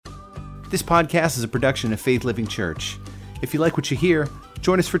This podcast is a production of Faith Living Church. If you like what you hear,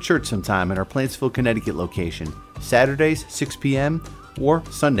 join us for church sometime at our Plantsville, Connecticut location, Saturdays, 6 p.m., or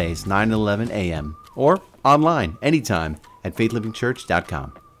Sundays, 9 and 11 a.m., or online anytime at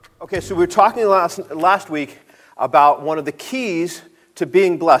faithlivingchurch.com. Okay, so we were talking last week about one of the keys to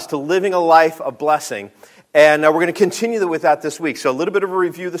being blessed, to living a life of blessing. And we're going to continue with that this week. So a little bit of a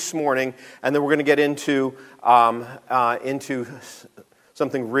review this morning, and then we're going to get into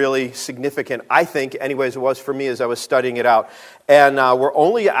something really significant, I think, anyways, it was for me as I was studying it out. And we're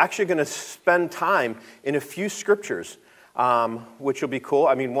only actually going to spend time in a few scriptures, which will be cool.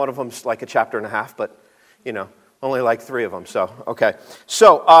 I mean, one of them's like a chapter and a half, but, you know, only like 3 of them, so, okay.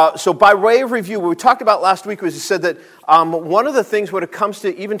 So by way of review, what we talked about last week was you said that one of the things when it comes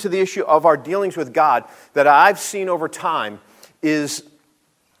to even to the issue of our dealings with God that I've seen over time is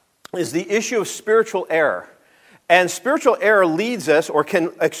the issue of spiritual error. And spiritual error leads us or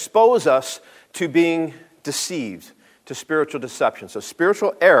can expose us to being deceived, to spiritual deception. So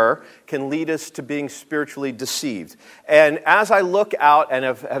spiritual error can lead us to being spiritually deceived. And as I look out and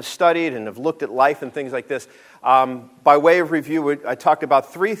have studied and have looked at life and things like this, by way of review, I talked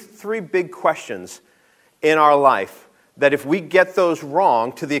about three big questions in our life that if we get those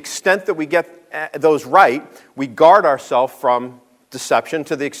wrong, to the extent that we get those right, we guard ourselves from deception.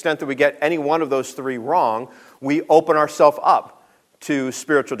 To the extent that we get any one of those 3 wrong, we open ourselves up to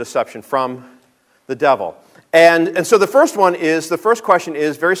spiritual deception from the devil. And so the first question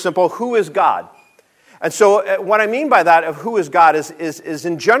is very simple: who is God? And so what I mean by that of who is God is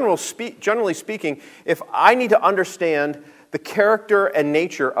in generally speaking, if I need to understand the character and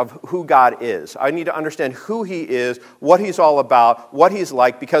nature of who God is, I need to understand who He is, what He's all about, what He's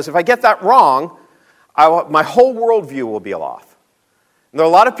like, because if I get that wrong, my whole worldview will be off. And there are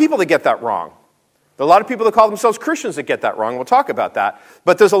a lot of people that get that wrong. There are a lot of people that call themselves Christians that get that wrong. We'll talk about that.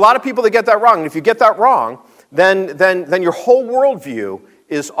 But there's a lot of people that get that wrong. And if you get that wrong, then your whole worldview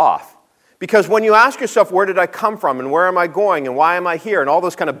is off. Because when you ask yourself, where did I come from, and where am I going, and why am I here, and all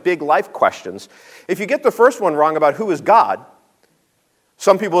those kind of big life questions, if you get the first one wrong about who is God,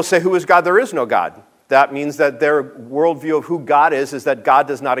 some people will say, who is God? There is no God. That means that their worldview of who God is that God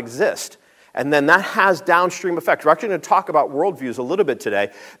does not exist. And then that has downstream effects. We're actually going to talk about worldviews a little bit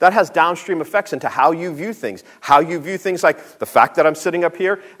today. That has downstream effects into how you view things. How you view things like the fact that I'm sitting up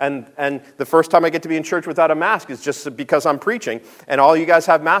here and the first time I get to be in church without a mask is just because I'm preaching and all you guys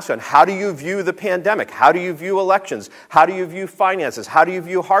have masks on. How do you view the pandemic? How do you view elections? How do you view finances? How do you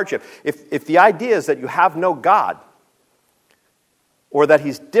view hardship? If the idea is that you have no God or that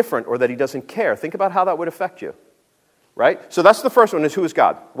He's different or that He doesn't care, think about how that would affect you. Right? So that's the first one, is who is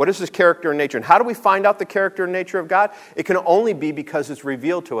God? What is His character and nature? And how do we find out the character and nature of God? It can only be because it's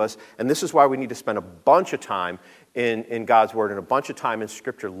revealed to us, and this is why we need to spend a bunch of time in God's Word and a bunch of time in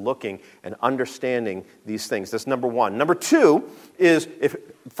Scripture looking and understanding these things. That's number one. Number two is,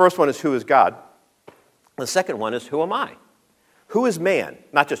 first one is who is God. The second one is who am I? Who is man?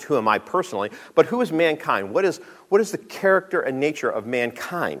 Not just who am I personally, but who is mankind? What is the character and nature of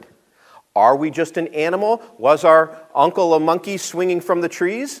mankind? Are we just an animal? Was our uncle a monkey swinging from the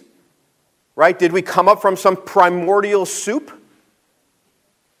trees? Right? Did we come up from some primordial soup?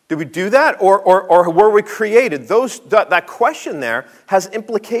 Did we do that? Or were we created? That question there has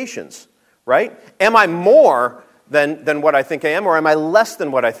implications, right? Am I more than what I think I am, or am I less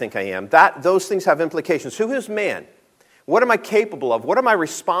than what I think I am? Those things have implications. Who is man? What am I capable of? What am I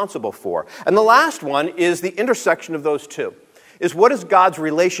responsible for? And the last one is the intersection of those two. Is what is God's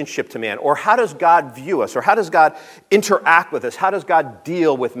relationship to man? Or how does God view us? Or how does God interact with us? How does God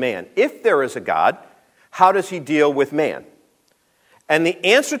deal with man? If there is a God, how does He deal with man? And the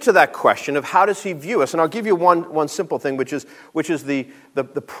answer to that question of how does He view us, and I'll give you one simple thing, which is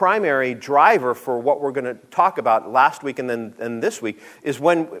the primary driver for what we're going to talk about last week and this week, is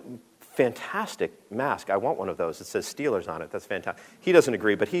when, fantastic mask, I want one of those. It says Steelers on it. That's fantastic. He doesn't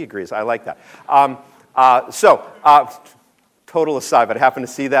agree, but he agrees. I like that. Total aside, but I happen to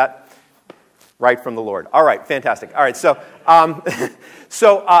see that right from the Lord. All right, fantastic. All right, so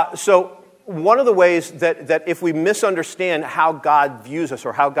one of the ways that if we misunderstand how God views us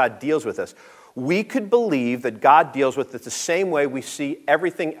or how God deals with us, we could believe that God deals with us the same way we see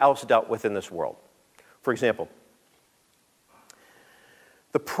everything else dealt with in this world. For example,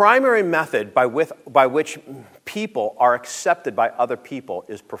 the primary method by which people are accepted by other people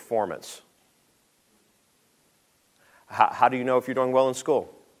is performance. How do you know if you're doing well in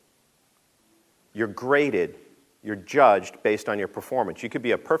school? You're graded, you're judged based on your performance. You could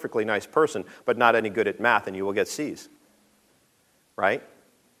be a perfectly nice person, but not any good at math, and you will get C's. Right?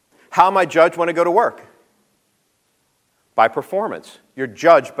 How am I judged when I go to work? by performance. You're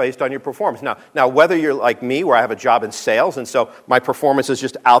judged based on your performance. Now, whether you're like me, where I have a job in sales, and so my performance is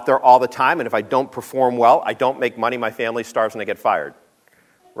just out there all the time, and if I don't perform well, I don't make money, my family starves, and I get fired,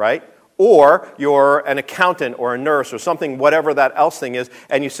 right? Or you're an accountant or a nurse or something, whatever that else thing is,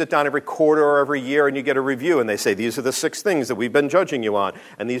 and you sit down every quarter or every year and you get a review, and they say, these are the 6 things that we've been judging you on,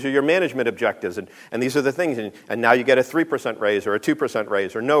 and these are your management objectives, and these are the things, and now you get a 3% raise or a 2%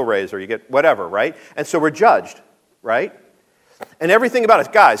 raise or no raise, or you get whatever, right? And so we're judged, right? And everything about us,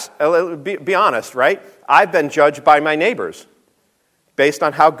 guys, be honest, right? I've been judged by my neighbors based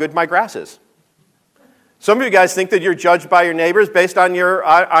on how good my grass is. Some of you guys think that you're judged by your neighbors based on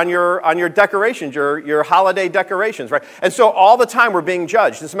your decorations, your holiday decorations, right? And so all the time we're being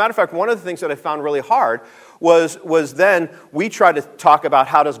judged. As a matter of fact, one of the things that I found really hard was then we tried to talk about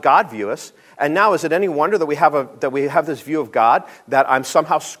how does God view us. And now, is it any wonder that we have this view of God, that I'm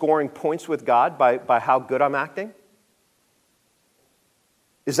somehow scoring points with God by how good I'm acting?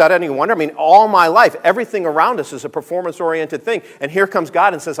 Is that any wonder? I mean, all my life, everything around us is a performance-oriented thing. And here comes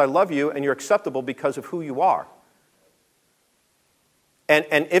God and says, I love you, and you're acceptable because of who you are. And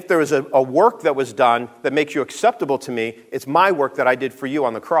if there was a work that was done that makes you acceptable to me, it's my work that I did for you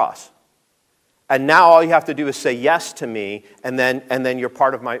on the cross. And now all you have to do is say yes to me, and then you're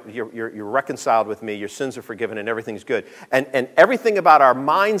part of you're reconciled with me, your sins are forgiven, and everything's good. And everything about our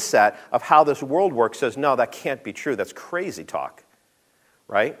mindset of how this world works says, no, that can't be true. That's crazy talk.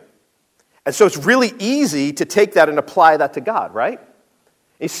 Right? And so it's really easy to take that and apply that to God, right?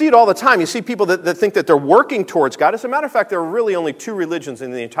 You see it all the time. You see people that think that they're working towards God. As a matter of fact, there are really only 2 religions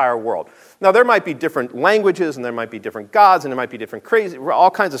in the entire world. Now, there might be different languages, and there might be different gods, and there might be different crazy,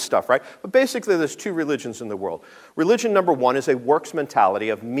 all kinds of stuff, right? But basically, there's 2 religions in the world. Religion number 1 is a works mentality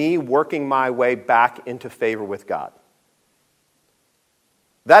of me working my way back into favor with God.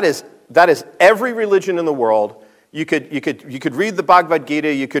 That is every religion in the world. You could read the Bhagavad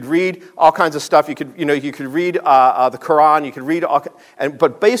Gita. You could read all kinds of stuff. You could read the Quran. You could read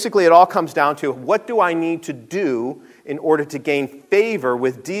but basically it all comes down to, what do I need to do in order to gain favor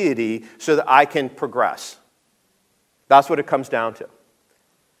with deity so that I can progress? That's what it comes down to.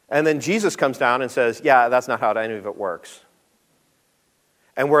 And then Jesus comes down and says, yeah, that's not how any of it works.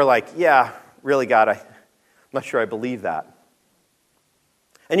 And we're like, yeah, really, God, I'm not sure I believe that.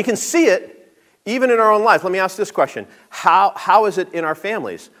 And you can see it even in our own life. Let me ask this question. How is it in our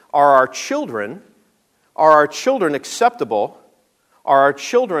families? Are our children acceptable? Are our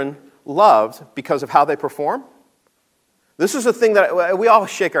children loved because of how they perform? This is a thing that we all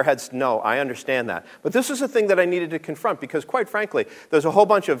shake our heads, no, I understand that. But this is a thing that I needed to confront because, quite frankly, there's a whole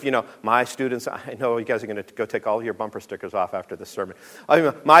bunch of, my students, I know you guys are going to go take all your bumper stickers off after this sermon.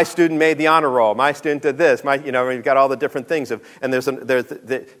 My student made the honor roll. My student did this. We've got all the different things. And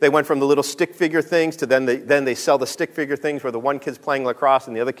they went from the little stick figure things to then they sell the stick figure things where the one kid's playing lacrosse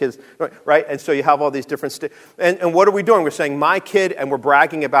and the other kid's, right? And so you have all these different and what are we doing? We're saying my kid, and we're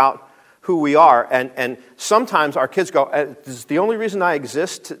bragging about who we are, and sometimes our kids go, is the only reason I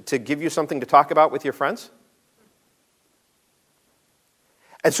exist to give you something to talk about with your friends?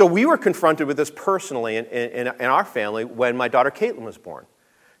 And so we were confronted with this personally in our family when my daughter Caitlin was born.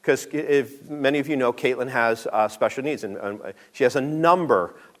 Because if many of you know, Caitlin has special needs, and she has a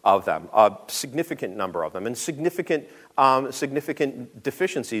number of them, a significant number of them, and significant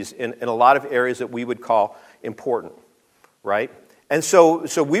deficiencies in a lot of areas that we would call important, right? And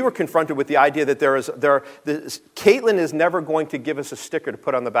so we were confronted with the idea that Caitlin is never going to give us a sticker to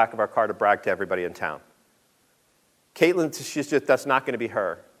put on the back of our car to brag to everybody in town. Caitlin, that's not going to be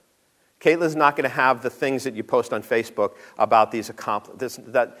her. Caitlin's not going to have the things that you post on Facebook about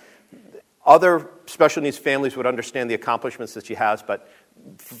that other special needs families would understand the accomplishments that she has, but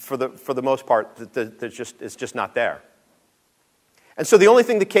for the most part, it's just not there. And so the only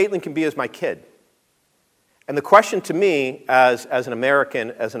thing that Caitlin can be is my kid. And the question to me, as an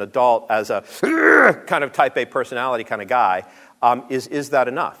American, as an adult, as a kind of type A personality kind of guy, is that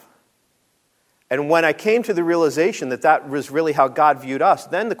enough? And when I came to the realization that was really how God viewed us,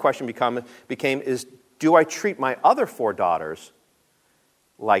 then the question became, do I treat my other 4 daughters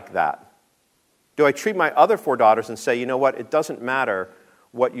like that? Do I treat my other 4 daughters and say, you know what, it doesn't matter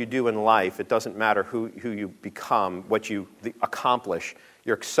what you do in life, it doesn't matter who you become, what you accomplish,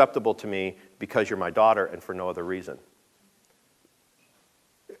 you're acceptable to me because you're my daughter and for no other reason.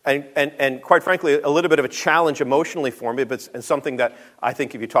 And quite frankly, a little bit of a challenge emotionally for me, and something that I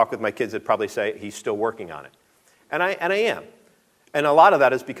think if you talk with my kids, they'd probably say he's still working on it. And I am. And a lot of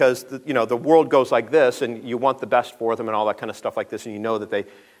that is because the world goes like this, and you want the best for them and all that kind of stuff like this, and you know that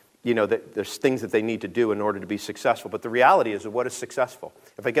that there's things that they need to do in order to be successful. But the reality is, what is successful?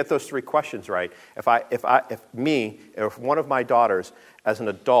 If I get those three questions right, if one of my daughters as an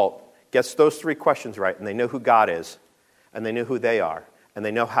adult gets those three questions right, and they know who God is, and they know who they are, and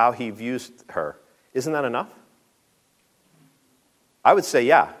they know how he views her, isn't that enough? I would say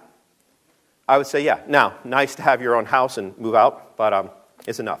yeah. Now, nice to have your own house and move out, but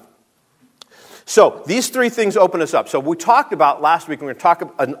it's enough. So these three things open us up. So we talked about last week, and we're going to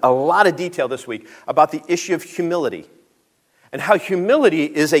talk a lot of detail this week about the issue of humility and how humility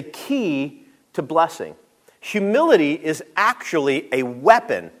is a key to blessing. Humility is actually a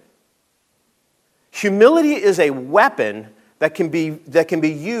weapon. Humility is a weapon that can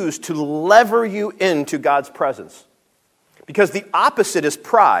be used to lever you into God's presence. Because the opposite is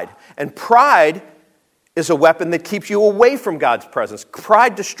pride. And pride is a weapon that keeps you away from God's presence.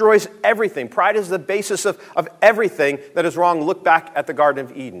 Pride destroys everything. Pride is the basis of everything that is wrong. Look back at the Garden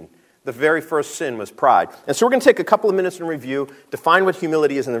of Eden. The very first sin was pride. And so we're going to take a couple of minutes in review, define what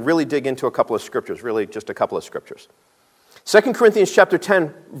humility is, and then really dig into a couple of scriptures, really just a couple of scriptures. 2 Corinthians chapter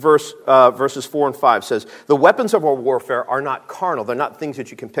 10, verses 4 and 5 says, "The weapons of our warfare are not carnal." They're not things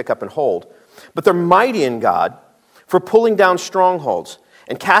that you can pick up and hold. "But they're mighty in God for pulling down strongholds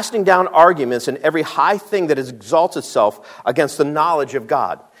and casting down arguments and every high thing that exalts itself against the knowledge of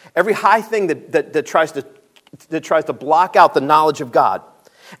God." Every high thing that tries to block out the knowledge of God.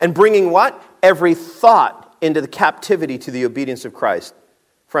 "And bringing" what? "Every thought into the captivity to the obedience of Christ."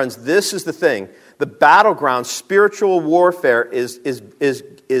 Friends, this is the thing. The battleground, spiritual warfare is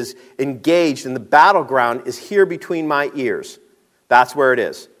engaged, and the battleground is here between my ears. That's where it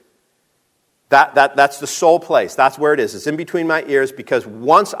is. That's the sole place. That's where it is. It's in between my ears, because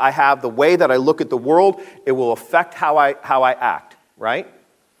once I have the way that I look at the world, it will affect how I act, right?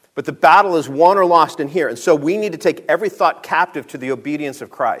 But the battle is won or lost in here. And so we need to take every thought captive to the obedience of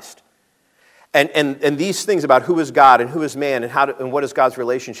Christ. And these things about who is God and who is man and what is God's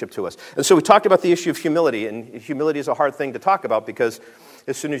relationship to us. And so we talked about the issue of humility. And humility is a hard thing to talk about, because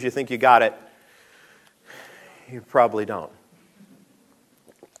as soon as you think you got it, you probably don't.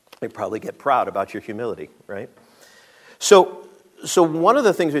 You probably get proud about your humility, right? So one of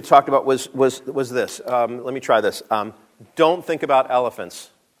the things we talked about was this. Let me try this. Don't think about elephants.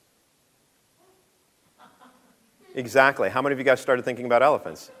 Exactly. How many of you guys started thinking about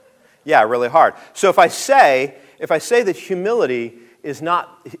elephants? Yeah, really hard. So if I say that humility is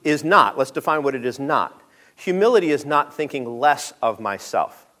not, let's define what it is not. Humility is not thinking less of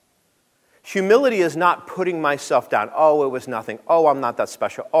myself. Humility is not putting myself down. Oh, it was nothing. Oh, I'm not that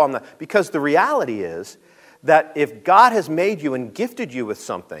special. Oh, I'm not. Because the reality is that if God has made you and gifted you with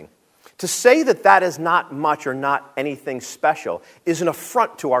something, to say that that is not much or not anything special is an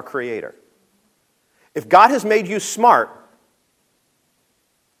affront to our Creator. If God has made you smart,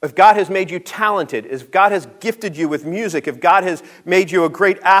 if God has made you talented, if God has gifted you with music, if God has made you a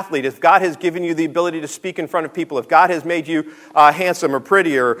great athlete, if God has given you the ability to speak in front of people, if God has made you handsome or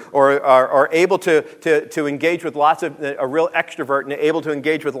pretty or able to engage with lots of, a real extrovert and able to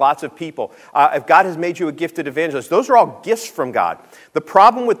engage with lots of people, if God has made you a gifted evangelist, those are all gifts from God. The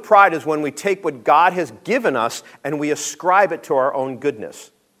problem with pride is when we take what God has given us and we ascribe it to our own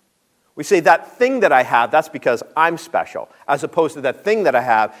goodness. We say that thing that I have, that's because I'm special, as opposed to that thing that I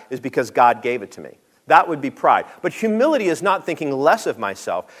have is because God gave it to me. That would be pride. But humility is not thinking less of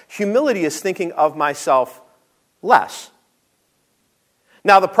myself. Humility is thinking of myself less.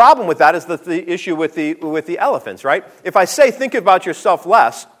 Now, the problem with that is the issue with the elephants, right? If I say think about yourself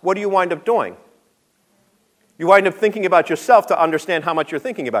less, what do you wind up doing? You wind up thinking about yourself to understand how much you're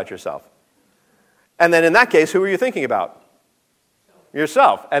thinking about yourself. And then in that case, who are you thinking about?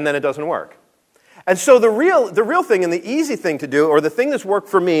 Yourself, and then it doesn't work. And so the real thing and the easy thing to do, or the thing that's worked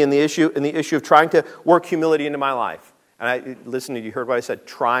for me in the issue of trying to work humility into my life, and you heard what I said,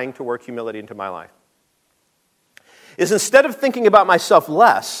 trying to work humility into my life, is instead of thinking about myself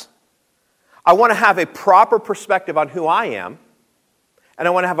less, I want to have a proper perspective on who I am, and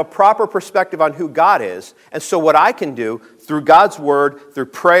I want to have a proper perspective on who God is. And so what I can do through God's Word, through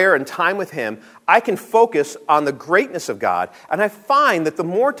prayer and time with Him, I can focus on the greatness of God. And I find that the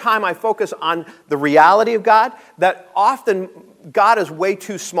more time I focus on the reality of God, that often God is way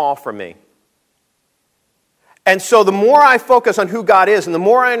too small for me. And so the more I focus on who God is, and the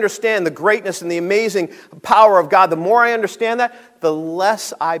more I understand the greatness and the amazing power of God, the more I understand that, the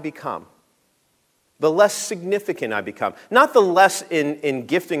less I become. The less significant I become. Not the less in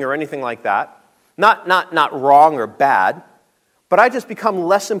gifting or anything like that. Not wrong or bad. But I just become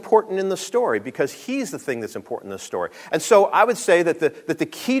less important in the story because He's the thing that's important in the story. And so I would say that the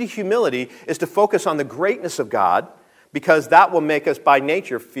key to humility is to focus on the greatness of God, because that will make us by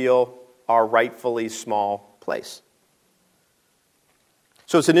nature feel our rightfully small place.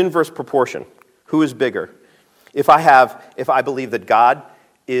 So it's an inverse proportion. Who is bigger? If I believe that God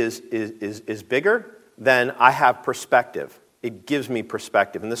is bigger, then I have perspective. It gives me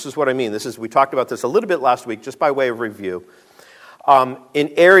perspective. And this is what I mean. We talked about this a little bit last week, just by way of review.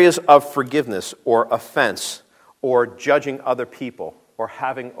 In areas of forgiveness or offense or judging other people or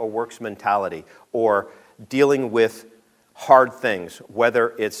having a works mentality or dealing with hard things,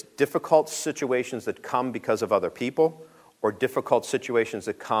 whether it's difficult situations that come because of other people or difficult situations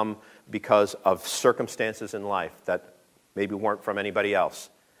that come because of circumstances in life that maybe weren't from anybody else.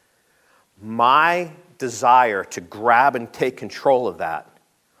 My desire to grab and take control of that,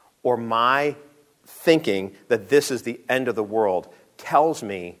 or my thinking that this is the end of the world, tells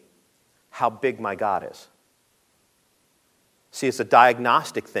me how big my God is. See, it's a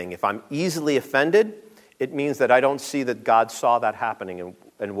diagnostic thing. If I'm easily offended, it means that I don't see that God saw that happening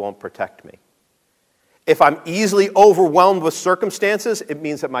and won't protect me. If I'm easily overwhelmed with circumstances, it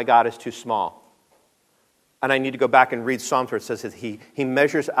means that my God is too small. And I need to go back and read Psalms where it says that he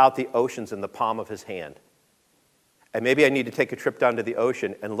measures out the oceans in the palm of his hand. And maybe I need to take a trip down to the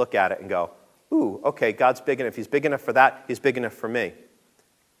ocean and look at it and go, ooh, okay, God's big enough. If he's big enough for that, he's big enough for me.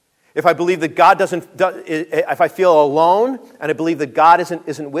 If I believe that God if I feel alone and I believe that God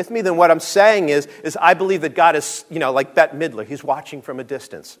isn't with me, then what I'm saying is I believe that God is, like Bette Midler. He's watching from a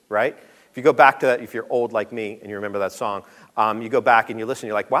distance, right? If you go back to that, if you're old like me and you remember that song, you go back and you listen,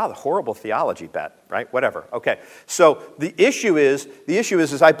 you're like, wow, the horrible theology, Bette, right? Whatever. Okay. So the issue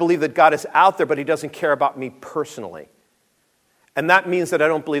is I believe that God is out there, but he doesn't care about me personally. And that means that I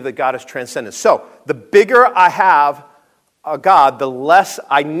don't believe that God is transcendent. So the bigger I have a God, the less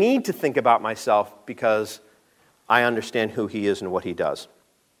I need to think about myself because I understand who he is and what he does.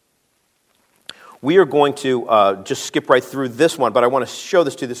 We are going to just skip right through this one, but I want to show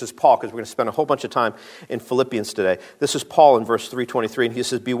this to you. This is Paul, because we're going to spend a whole bunch of time in Philippians today. This is Paul in verse 3:23, and he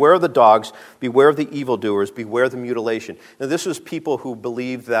says, beware of the dogs, beware of the evildoers, beware of the mutilation. Now, this was people who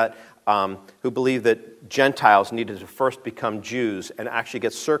believed that Gentiles needed to first become Jews and actually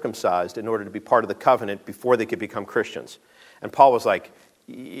get circumcised in order to be part of the covenant before they could become Christians. And Paul was like,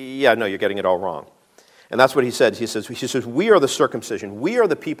 yeah, no, you're getting it all wrong. And that's what he said. He says, we are the circumcision. We are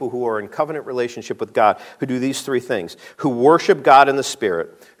the people who are in covenant relationship with God, who do these three things, who worship God in the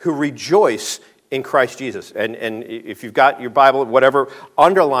Spirit, who rejoice in Christ Jesus. And if you've got your Bible, whatever,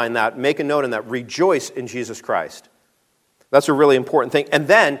 underline that, make a note on that, rejoice in Jesus Christ. That's a really important thing. And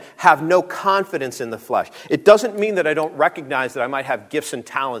then have no confidence in the flesh. It doesn't mean that I don't recognize that I might have gifts and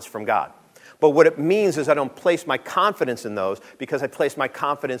talents from God. But what it means is I don't place my confidence in those because I place my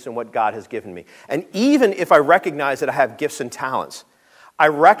confidence in what God has given me. And even if I recognize that I have gifts and talents, I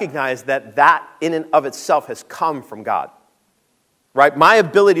recognize that in and of itself has come from God. Right? My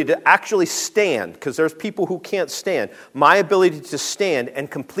ability to actually stand, because there's people who can't stand, my ability to stand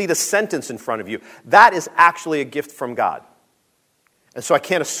and complete a sentence in front of you, that is actually a gift from God. And so I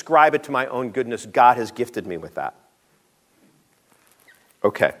can't ascribe it to my own goodness. God has gifted me with that.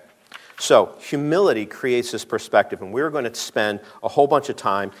 Okay. So, humility creates this perspective, and we're going to spend a whole bunch of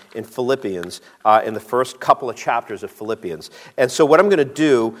time in Philippians, in the first couple of chapters of Philippians. And so what I'm going to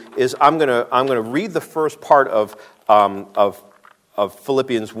do is I'm going to read the first part of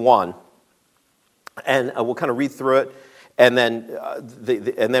Philippians 1, and we'll kind of read through it, and then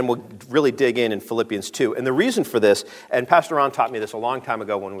we'll really dig in Philippians 2. And the reason for this, and Pastor Ron taught me this a long time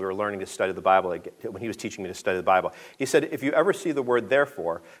ago when we were learning to study the Bible, when he was teaching me to study the Bible. He said, if you ever see the word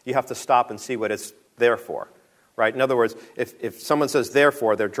therefore, you have to stop and see what it's there for. Right? In other words, if someone says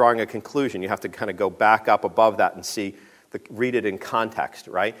therefore, they're drawing a conclusion. You have to kind of go back up above that and read it in context,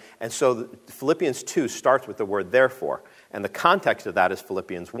 right? And so Philippians 2 starts with the word therefore, and the context of that is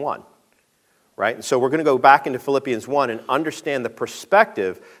Philippians 1. Right? And so we're going to go back into Philippians 1 and understand the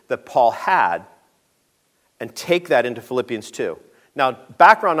perspective that Paul had and take that into Philippians 2. Now,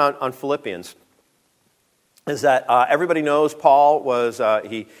 background on Philippians is that everybody knows Paul was,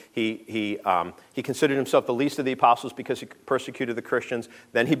 he considered himself the least of the apostles because he persecuted the Christians.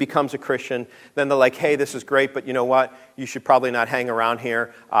 Then he becomes a Christian. Then they're like, hey, this is great, but you know what? You should probably not hang around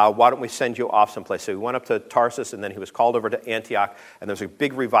here. Why don't we send you off someplace? So he went up to Tarsus, and then he was called over to Antioch. And there's a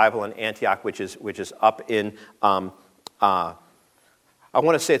big revival in Antioch, which is up in, I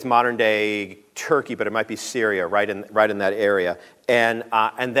want to say it's modern-day Turkey, but it might be Syria, right in that area. And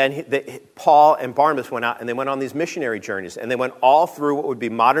then Paul and Barnabas went out, and they went on these missionary journeys, and they went all through what would be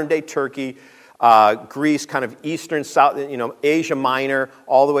modern-day Turkey, Greece, kind of eastern, south, Asia Minor,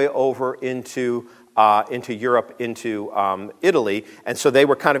 all the way over into Europe, into Italy. And so they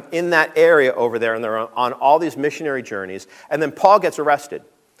were kind of in that area over there, and they're on all these missionary journeys. And then Paul gets arrested.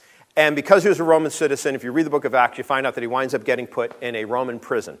 And because he was a Roman citizen, if you read the book of Acts, you find out that he winds up getting put in a Roman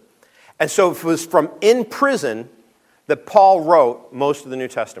prison. And so it was from in prison that Paul wrote most of the New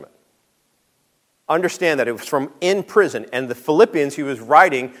Testament. Understand that it was from in prison. And the Philippians, he was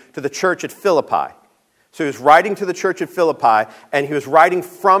writing to the church at Philippi. So he was writing to the church at Philippi, and he was writing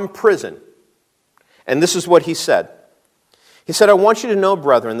from prison. And this is what he said. He said, I want you to know,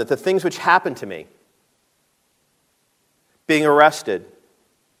 brethren, that the things which happened to me, being arrested,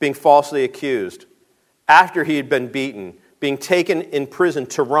 being falsely accused, after he had been beaten, being taken in prison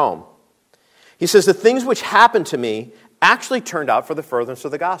to Rome. He says, the things which happened to me actually turned out for the furtherance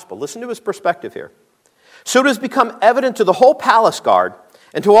of the gospel. Listen to his perspective here. So it has become evident to the whole palace guard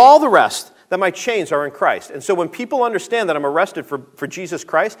and to all the rest that my chains are in Christ. And so when people understand that I'm arrested for Jesus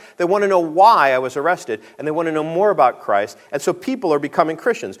Christ, they want to know why I was arrested, and they want to know more about Christ. And so people are becoming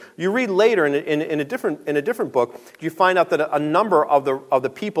Christians. You read later in a different book, you find out that a number of the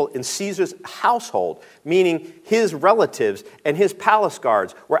people in Caesar's household, meaning his relatives and his palace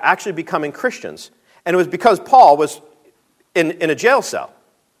guards, were actually becoming Christians. And it was because Paul was in a jail cell.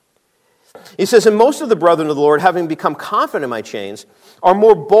 He says, and most of the brethren of the Lord, having become confident in my chains, are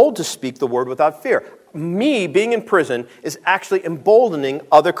more bold to speak the word without fear. Me being in prison is actually emboldening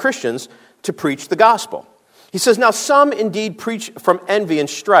other Christians to preach the gospel. He says, now some indeed preach from envy and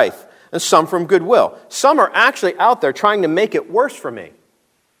strife, and some from goodwill. Some are actually out there trying to make it worse for me.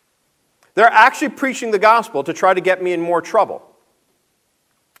 They're actually preaching the gospel to try to get me in more trouble.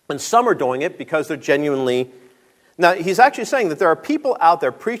 And some are doing it because they're genuinely... Now, he's actually saying that there are people out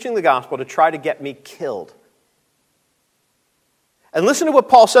there preaching the gospel to try to get me killed. And listen to what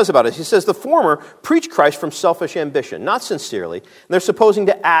Paul says about it. He says, the former preach Christ from selfish ambition, not sincerely, and they're supposing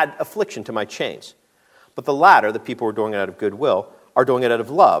to add affliction to my chains. But the latter, the people who are doing it out of goodwill, are doing it out of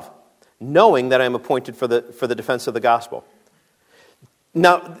love, knowing that I am appointed for the defense of the gospel.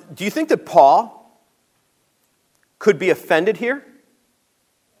 Now, do you think that Paul could be offended here?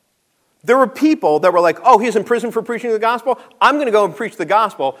 There were people that were like, oh, he's in prison for preaching the gospel? I'm going to go and preach the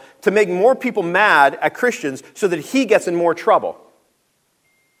gospel to make more people mad at Christians so that he gets in more trouble.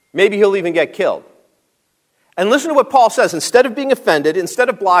 Maybe he'll even get killed. And listen to what Paul says. Instead of being offended, instead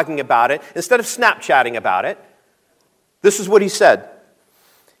of blogging about it, instead of Snapchatting about it, this is what he said.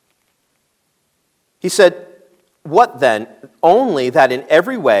 He said, what then? Only that in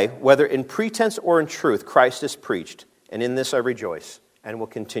every way, whether in pretense or in truth, Christ is preached, and in this I rejoice, and will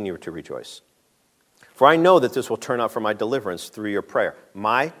continue to rejoice. For I know that this will turn out for my deliverance through your prayer.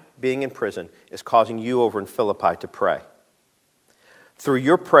 My being in prison is causing you over in Philippi to pray. Through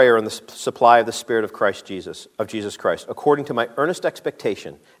your prayer and the supply of the Spirit of Jesus Christ, according to my earnest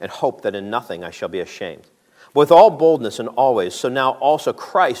expectation and hope that in nothing I shall be ashamed. With all boldness and always, so now also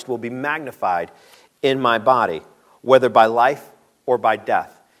Christ will be magnified in my body, whether by life or by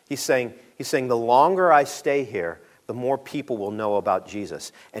death. He's saying the longer I stay here, the more people will know about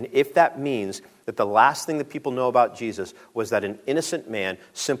Jesus. And if that means that the last thing that people know about Jesus was that an innocent man,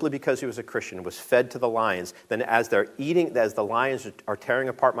 simply because he was a Christian, was fed to the lions, then as the lions are tearing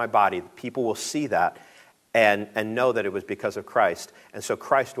apart my body, people will see that and know that it was because of Christ. And so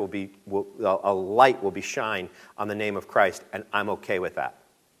Christ a light will be shined on the name of Christ, and I'm okay with that.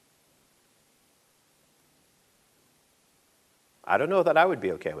 I don't know that I would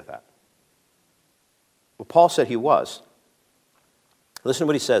be okay with that. Well, Paul said he was. Listen to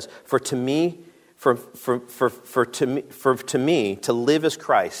what he says. For to me, to live is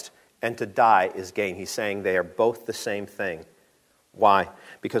Christ, and to die is gain. He's saying they are both the same thing. Why?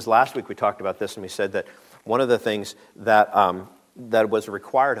 Because last week we talked about this, and we said that one of the things that was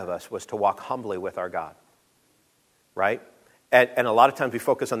required of us was to walk humbly with our God. Right? And a lot of times we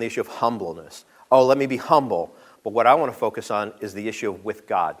focus on the issue of humbleness. Oh, let me be humble. But what I want to focus on is the issue of with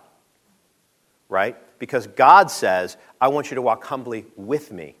God. Right? Because God says, I want you to walk humbly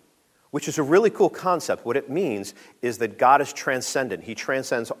with me, which is a really cool concept. What it means is that God is transcendent. He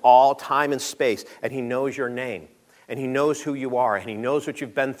transcends all time and space, and he knows your name, and he knows who you are, and he knows what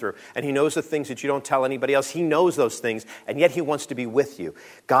you've been through, and he knows the things that you don't tell anybody else. He knows those things, and yet he wants to be with you.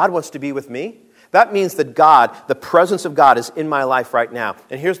 God wants to be with me. That means that God, the presence of God, is in my life right now.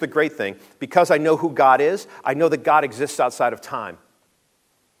 And here's the great thing. Because I know who God is, I know that God exists outside of time.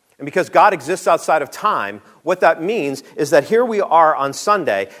 And because God exists outside of time, what that means is that here we are on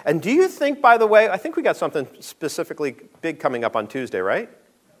Sunday. And do you think, by the way, I think we got something specifically big coming up on Tuesday, right?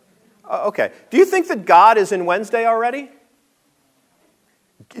 Okay. Do you think that God is in Wednesday already?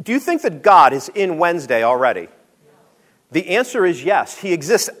 Do you think that God is in Wednesday already? The answer is yes. He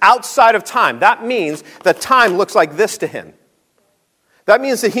exists outside of time. That means that time looks like this to him. That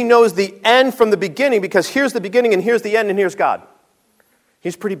means that he knows the end from the beginning, because here's the beginning and here's the end and here's God.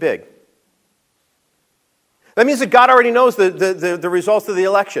 He's pretty big. That means that God already knows the results of the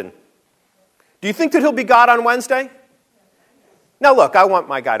election. Do you think that he'll be God on Wednesday? Now look, I want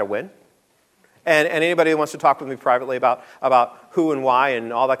my guy to win. And anybody who wants to talk with me privately about who and why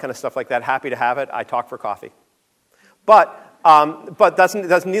and all that kind of stuff like that, happy to have it. I talk for coffee. But that's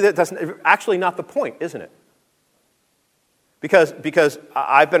actually not the point, isn't it? Because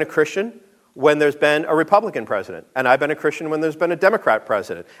I've been a Christian when there's been a Republican president, and I've been a Christian when there's been a Democrat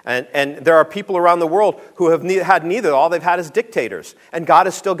president. And there are people around the world who have had neither. All they've had is dictators. And God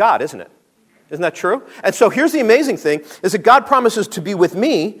is still God, isn't it? Isn't that true? And so here's the amazing thing, is that God promises to be with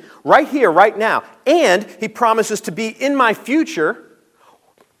me right here, right now. And he promises to be in my future,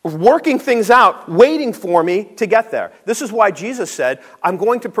 working things out, waiting for me to get there. This is why Jesus said, I'm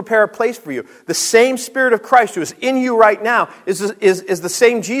going to prepare a place for you. The same Spirit of Christ who is in you right now is the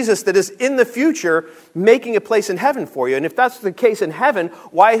same Jesus that is in the future making a place in heaven for you. And if that's the case in heaven,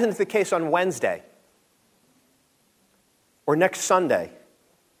 why isn't it the case on Wednesday? Or next Sunday?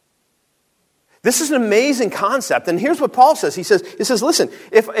 This is an amazing concept, and here's what Paul says. He says, listen,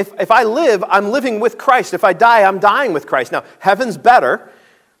 if I live, I'm living with Christ. If I die, I'm dying with Christ. Now, heaven's better.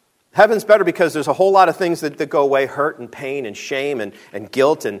 Heaven's better because there's a whole lot of things that go away, hurt and pain and shame and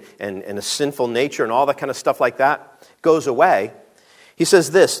guilt and a sinful nature and all that kind of stuff like that goes away. He says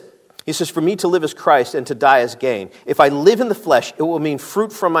this, he says, for me to live as Christ and to die as gain. If I live in the flesh, it will mean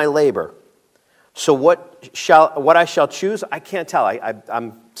fruit from my labor. So what I shall choose, I can't tell.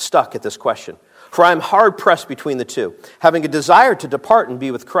 I'm stuck at this question. For I am hard pressed between the two, having a desire to depart and be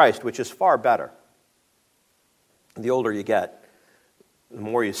with Christ, which is far better. The older you get, the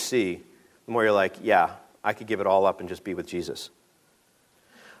more you see, the more you're like, yeah, I could give it all up and just be with Jesus.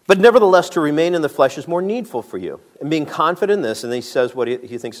 But nevertheless, to remain in the flesh is more needful for you. And being confident in this, and then he says what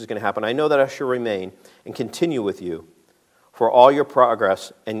he thinks is going to happen, I know that I shall remain and continue with you for all your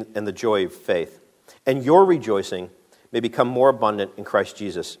progress and the joy of faith. And your rejoicing may become more abundant in Christ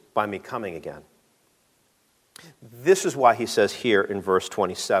Jesus by me coming again. This is why he says here in verse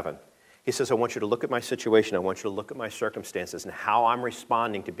 27, he says, I want you to look at my situation, I want you to look at my circumstances and how I'm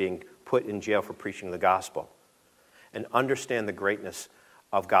responding to being put in jail for preaching the gospel, and understand the greatness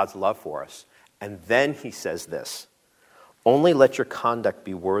of God's love for us. And then he says this, only let your conduct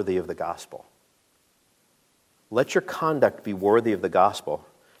be worthy of the gospel. Let your conduct be worthy of the gospel,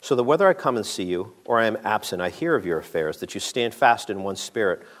 so that whether I come and see you or I am absent, I hear of your affairs, that you stand fast in one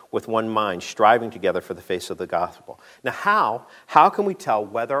spirit, with one mind, striving together for the face of the gospel. Now, how can we tell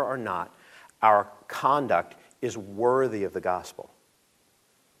whether or not our conduct is worthy of the gospel?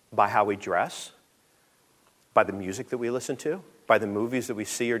 By how we dress? By the music that we listen to? By the movies that we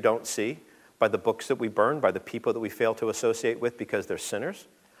see or don't see? By the books that we burn? By the people that we fail to associate with because they're sinners?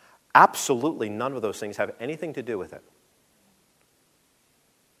 Absolutely none of those things have anything to do with it.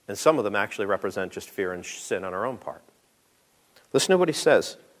 And some of them actually represent just fear and sin on our own part. Listen to what he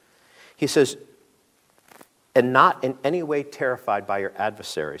says. He says, and not in any way terrified by your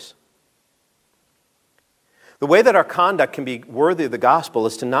adversaries. The way that our conduct can be worthy of the gospel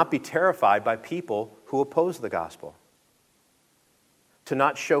is to not be terrified by people who oppose the gospel. To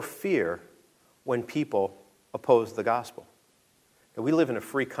not show fear when people oppose the gospel. Now, we live in a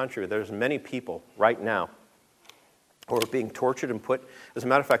free country. There's many people right now who are being tortured and put. As a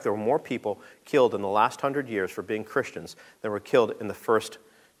matter of fact, there were more people killed in the last 100 years for being Christians than were killed in the first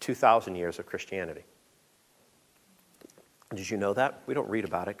 2,000 years of Christianity. Did you know that? We don't read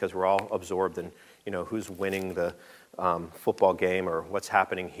about it because we're all absorbed in, who's winning the football game or what's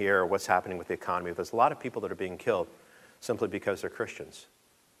happening here or what's happening with the economy. There's a lot of people that are being killed simply because they're Christians.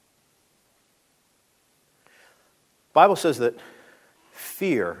 The Bible says that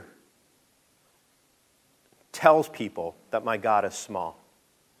fear tells people that my God is small.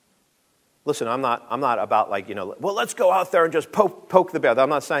 Listen, I'm not about well, let's go out there and just poke the bear. I'm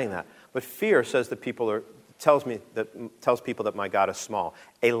not saying that. But fear says that tells people that my God is small.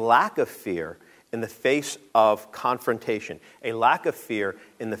 A lack of fear in the face of confrontation, a lack of fear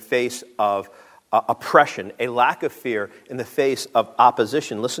in the face of oppression, a lack of fear in the face of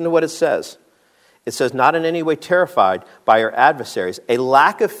opposition. Listen to what it says. It says, not in any way terrified by your adversaries. A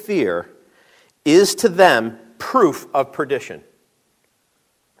lack of fear is to them proof of perdition,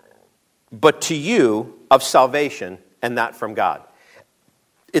 but to you of salvation, and that from God.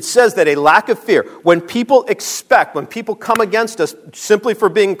 It says that a lack of fear, when people come against us simply for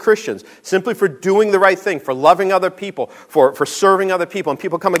being Christians, simply for doing the right thing, for loving other people, for serving other people, and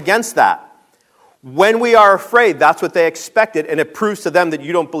people come against that, When we are afraid, that's what they expected, and it proves to them that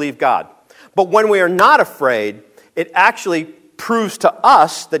you don't believe God. But when we are not afraid, it actually proves to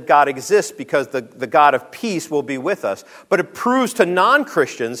us that God exists because the God of peace will be with us. But it proves to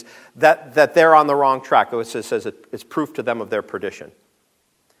non-Christians that they're on the wrong track. It says it's proof to them of their perdition.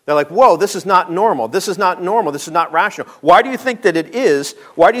 They're like, whoa, this is not normal. This is not normal. This is not rational. Why do you think that it is?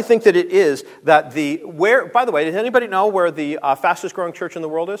 Why do you think that it is that by the way, does anybody know where the fastest growing church in the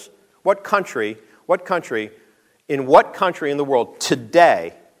world is? What country in the world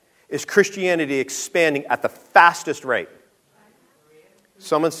today is Christianity expanding at the fastest rate?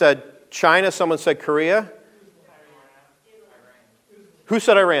 Someone said China, someone said Korea. Who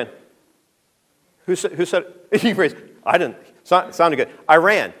said Iran? Who said I didn't. Sounded good.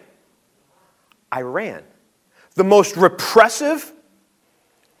 Iran. The most repressive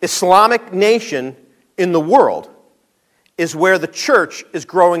Islamic nation in the world is where the church is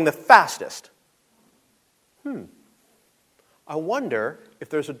growing the fastest. I wonder if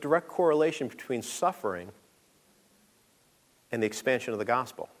there's a direct correlation between suffering and the expansion of the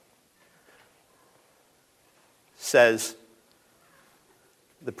gospel. Says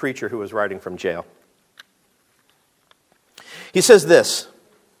the preacher who was writing from jail. He says this.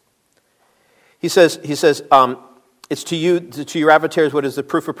 He says, it's to your adversaries what is the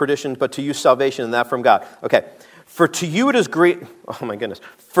proof of perdition, but to you salvation, and that from God. Okay. For to you it is great. Oh my goodness.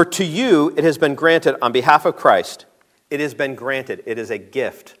 For to you it has been granted on behalf of Christ. It has been granted. It is a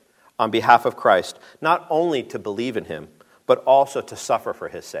gift on behalf of Christ, not only to believe in him, but also to suffer for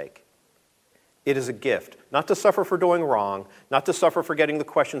his sake. It is a gift. Not to suffer for doing wrong, not to suffer for getting the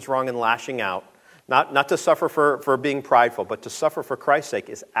questions wrong and lashing out, not to suffer for being prideful, but to suffer for Christ's sake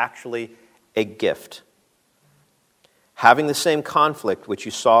is actually a gift. Having the same conflict which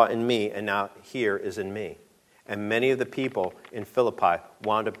you saw in me and now here is in me. And many of the people in Philippi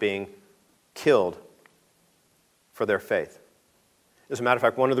wound up being killed for their faith. As a matter of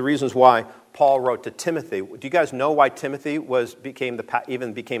fact, one of the reasons why Paul wrote to Timothy, do you guys know why Timothy became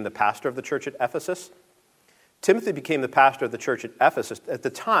the pastor of the church at Ephesus? Timothy became the pastor of the church at Ephesus. At the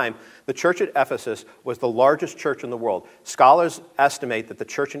time, the church at Ephesus was the largest church in the world. Scholars estimate that the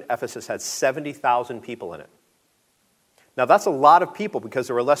church in Ephesus had 70,000 people in it. Now, that's a lot of people because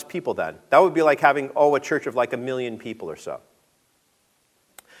there were less people then. That would be like having, a church of like 1 million people or so.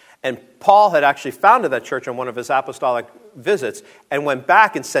 And Paul had actually founded that church on one of his apostolic visits and went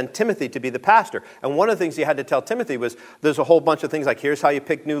back and sent Timothy to be the pastor. And one of the things he had to tell Timothy was there's a whole bunch of things like here's how you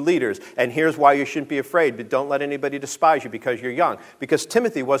pick new leaders and here's why you shouldn't be afraid, but don't let anybody despise you because you're young. Because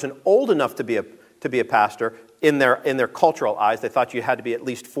Timothy wasn't old enough to be a pastor in their cultural eyes. They thought you had to be at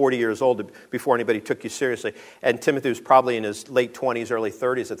least 40 years old before anybody took you seriously. And Timothy was probably in his late 20s, early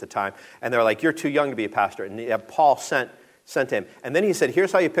 30s at the time. And they're like, you're too young to be a pastor. And Paul sent him. And then he said,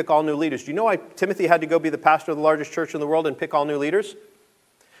 here's how you pick all new leaders. Do you know why Timothy had to go be the pastor of the largest church in the world and pick all new leaders?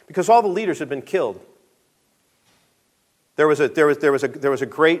 Because all the leaders had been killed. There was a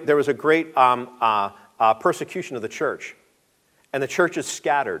great persecution of the church. And the church is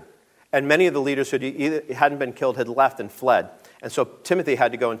scattered. And many of the leaders who hadn't been killed had left and fled. And so Timothy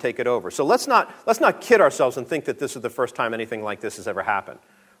had to go and take it over. So let's not kid ourselves and think that this is the first time anything like this has ever happened.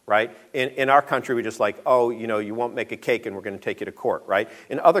 Right? In our country, we just like, you won't make a cake and we're going to take you to court, right?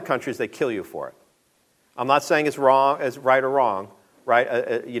 In other countries, they kill you for it. I'm not saying it's right or wrong,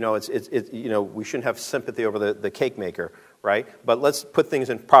 right? We shouldn't have sympathy over the cake maker, right? But let's put things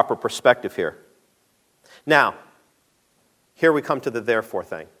in proper perspective here. Now, here we come to the therefore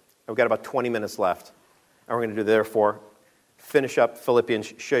thing. We've got about 20 minutes left, and we're going to do therefore, finish up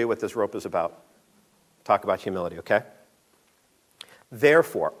Philippians, show you what this rope is about. Talk about humility, okay?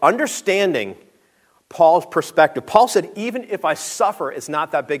 Therefore, understanding Paul's perspective, Paul said, even if I suffer, it's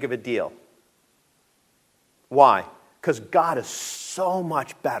not that big of a deal. Why? Because God is so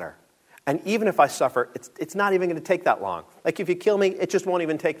much better. And even if I suffer, it's not even going to take that long. Like if you kill me, it just won't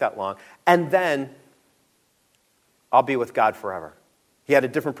even take that long. And then I'll be with God forever. He had a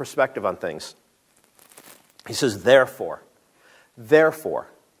different perspective on things. He says, therefore,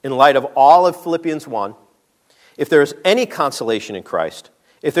 in light of all of Philippians 1, if there is any consolation in Christ,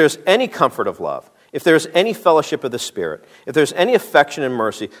 if there is any comfort of love, if there is any fellowship of the Spirit, if there is any affection and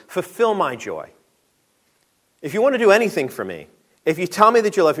mercy, fulfill my joy. If you want to do anything for me, if you tell me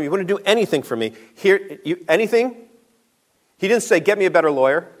that you love me, you want to do anything for me, anything? He didn't say, get me a better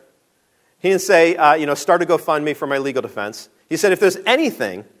lawyer. He didn't say, start a GoFundMe for my legal defense. He said, if there's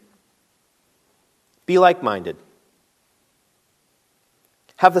anything, be like-minded.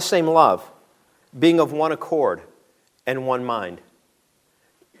 Have the same love, being of one accord and one mind.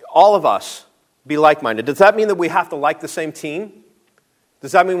 All of us be like-minded. Does that mean that we have to like the same team?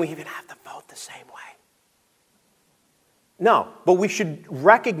 Does that mean we even have to vote the same way. No, but we should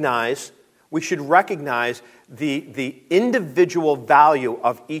recognize the individual value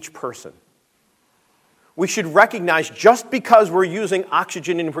of each person. We should recognize just because we're using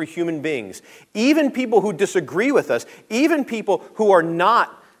oxygen and we're human beings, even people who disagree with us, even people who are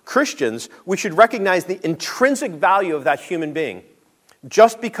not Christians, we should recognize the intrinsic value of that human being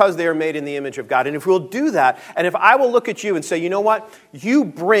just because they are made in the image of God. And if we'll do that, and if I will look at you and say, you know what, you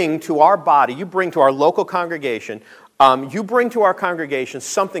bring to our body, you bring to our local congregation, you bring to our congregation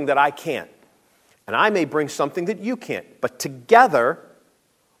something that I can't. And I may bring something that you can't. But together,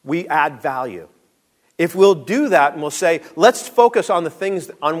 we add value. If we'll do that and we'll say, let's focus on the things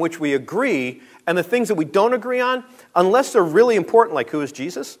on which we agree and the things that we don't agree on, unless they're really important, like who is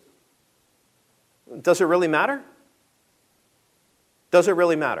Jesus? Does it really matter? Does it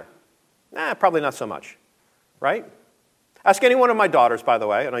really matter? Probably not so much, right? Ask any one of my daughters, by the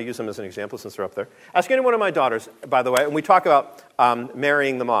way, and I use them as an example since they're up there. Ask any one of my daughters, by the way, and we talk about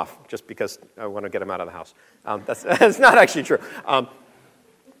marrying them off, just because I want to get them out of the house. That's not actually true.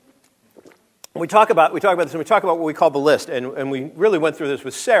 We talk about this, and we talk about what we call the list, and we really went through this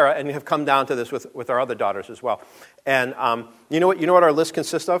with Sarah, and have come down to this with our other daughters as well. And you know what our list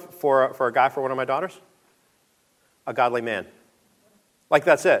consists of for a guy for one of my daughters? A godly man. Like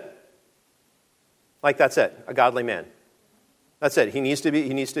that's it. A godly man. That's it. He needs to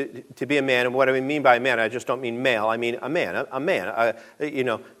be a man, and what I mean by a man, I just don't mean male. I mean a man,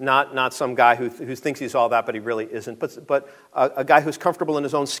 not some guy who thinks he's all that, but he really isn't. But a guy who's comfortable in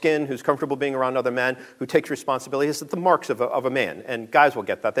his own skin, who's comfortable being around other men, who takes responsibility. Has the marks of a man, and guys will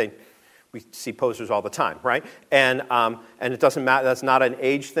get that. We see posers all the time, right? And it doesn't matter. That's not an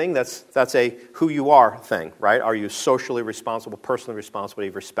age thing. That's a who you are thing, right? Are you socially responsible, personally responsible? Do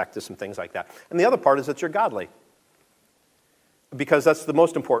you have respect to some things like that? And the other part is that you're godly. Because that's the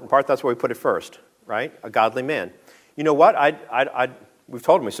most important part. That's where we put it first, right? A godly man. You know what? We've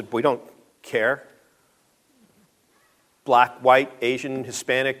told him, we said, we don't care. Black, white, Asian,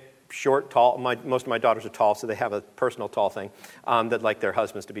 Hispanic, short, tall. Most of my daughters are tall, so they have a personal tall thing that like their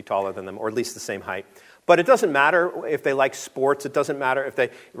husbands to be taller than them, or at least the same height. But it doesn't matter if they like sports. It doesn't matter if they,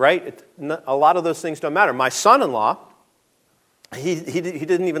 right? A lot of those things don't matter. My son-in-law, he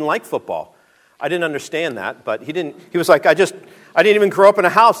didn't even like football. I didn't understand that, but he was like, I didn't even grow up in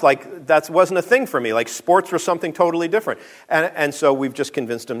a house. Like, that wasn't a thing for me. Like, sports were something totally different. And so we've just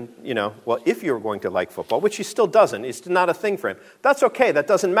convinced him, well, if you're going to like football, which he still doesn't, it's not a thing for him. That's okay. That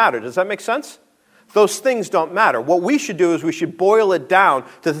doesn't matter. Does that make sense? Those things don't matter. What we should do is we should boil it down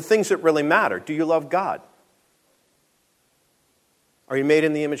to the things that really matter. Do you love God? Are you made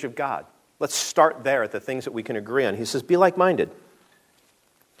in the image of God? Let's start there at the things that we can agree on. He says, be like-minded.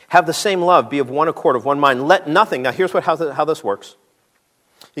 Have the same love, be of one accord, of one mind. Let nothing, now here's how this works.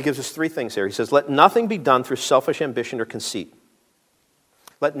 He gives us three things here. He says, let nothing be done through selfish ambition or conceit.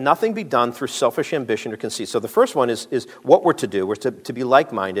 Let nothing be done through selfish ambition or conceit. So the first one is what we're to do. We're to be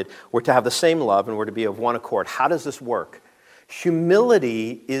like-minded. We're to have the same love, and we're to be of one accord. How does this work?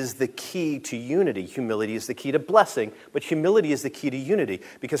 Humility is the key to unity. Humility is the key to blessing, but humility is the key to unity,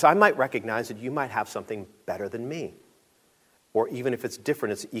 because I might recognize that you might have something better than me. Or even if it's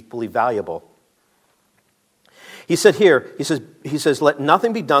different, it's equally valuable. He said here, he says, let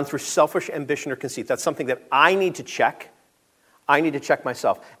nothing be done through selfish ambition or conceit. That's something that I need to check. I need to check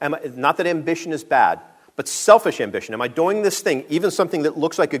myself. Not that ambition is bad, but selfish ambition. Am I doing this thing, even something that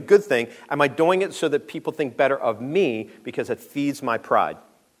looks like a good thing, am I doing it so that people think better of me because it feeds my pride?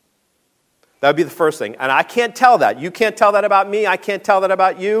 That would be the first thing. And I can't tell that. You can't tell that about me. I can't tell that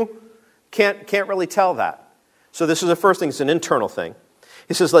about you. Can't really tell that. So this is the first thing. It's an internal thing.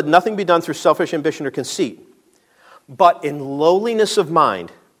 He says, let nothing be done through selfish ambition or conceit, but in lowliness of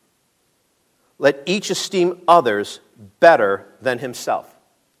mind, let each esteem others better than himself.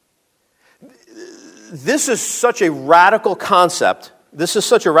 This is such a radical concept.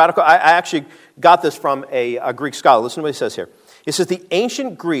 I actually got this from a Greek scholar. Listen to what he says here. He says, the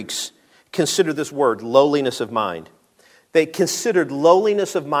ancient Greeks considered this word, lowliness of mind. They considered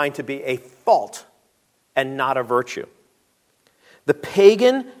lowliness of mind to be a fault and not a virtue. The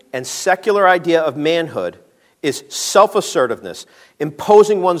pagan and secular idea of manhood is self-assertiveness,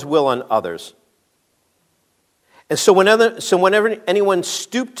 imposing one's will on others. And so whenever anyone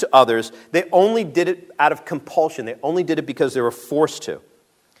stooped to others, they only did it out of compulsion. They only did it because they were forced to.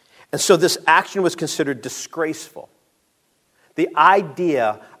 And so this action was considered disgraceful. The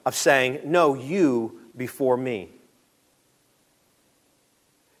idea of saying, no, you before me.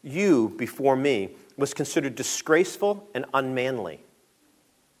 You before me was considered disgraceful and unmanly.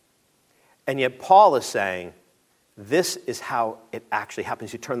 And yet Paul is saying, This is how it actually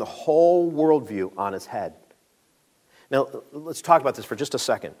happens. You turn the whole worldview on its head. Now, let's talk about this for just a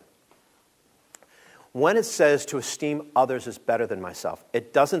second. When it says to esteem others as better than myself,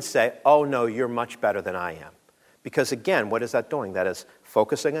 it doesn't say, oh no, you're much better than I am. Because again, what is that doing? That is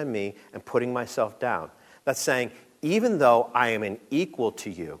focusing on me and putting myself down. That's saying, even though I am an equal to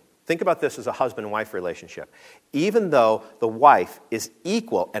you, think about this as a husband and wife relationship. Even though the wife is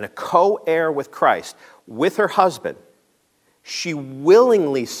equal and a co-heir with Christ, with her husband, she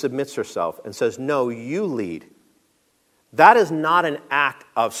willingly submits herself and says, no, you lead. That is not an act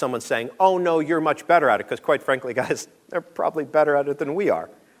of someone saying, oh, no, you're much better at it, because quite frankly, guys, they're probably better at it than we are,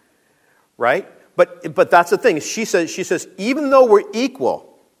 right? But that's the thing. She says, even though we're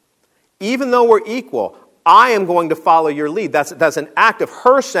equal, I am going to follow your lead. That's an act of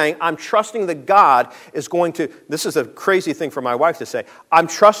her saying, I'm trusting that God is going to, this is a crazy thing for my wife to say, I'm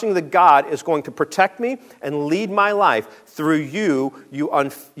trusting that God is going to protect me and lead my life through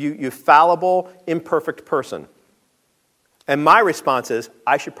you fallible, imperfect person. And my response is,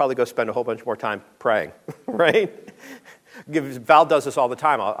 I should probably go spend a whole bunch more time praying, right? Val does this all the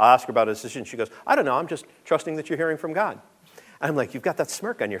time. I'll ask her about a decision. She goes, I don't know, I'm just trusting that you're hearing from God. I'm like, you've got that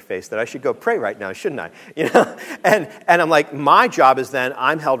smirk on your face that I should go pray right now, shouldn't I? You know? And I'm like, my job is then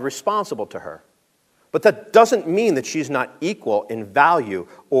I'm held responsible to her. But that doesn't mean that she's not equal in value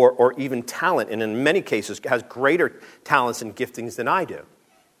or even talent, and in many cases has greater talents and giftings than I do.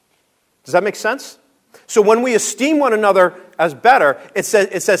 Does that make sense? So when we esteem one another as better, it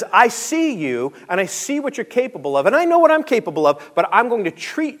says, I see you, and I see what you're capable of, and I know what I'm capable of, but I'm going to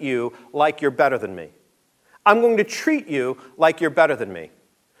treat you like you're better than me. I'm going to treat you like you're better than me.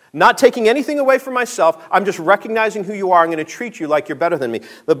 Not taking anything away from myself, I'm just recognizing who you are. I'm going to treat you like you're better than me.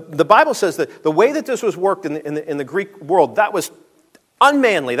 The Bible says that the way that this was worked in the Greek world, that was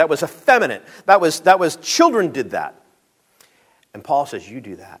unmanly, that was effeminate, that was children did that. And Paul says, you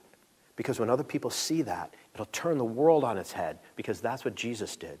do that. Because when other people see that, it'll turn the world on its head, because that's what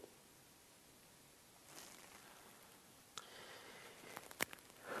Jesus did.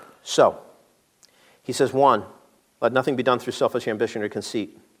 So, he says, 1, let nothing be done through selfish ambition or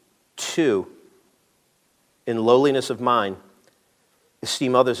conceit. 2, in lowliness of mind,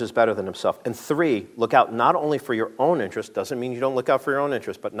 esteem others as better than himself. And 3, look out not only for your own interest, doesn't mean you don't look out for your own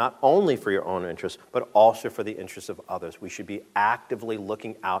interest, but not only for your own interest, but also for the interests of others. We should be actively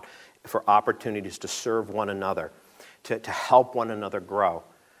looking out for opportunities to serve one another, to help one another grow,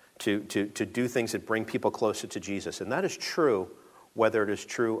 to do things that bring people closer to Jesus. And that is true whether it is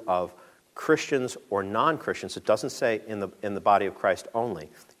true of Christians or non-Christians. It doesn't say in the body of Christ only.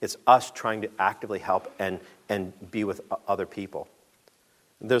 It's us trying to actively help and be with other people.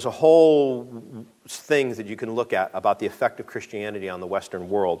 There's a whole thing that you can look at about the effect of Christianity on the Western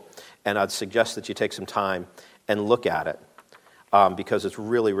world, and I'd suggest that you take some time and look at it because it's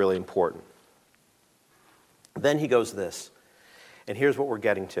really, really important. Then he goes this, and here's what we're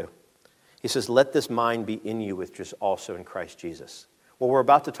getting to. He says, let this mind be in you which is also in Christ Jesus. What we're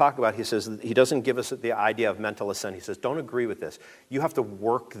about to talk about, he says, he doesn't give us the idea of mental assent. He says, don't agree with this. You have to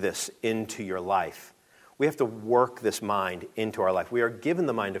work this into your life. We have to work this mind into our life. We are given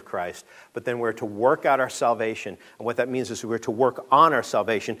the mind of Christ, but then we're to work out our salvation. And what that means is we're to work on our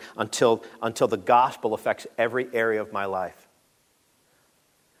salvation until the gospel affects every area of my life.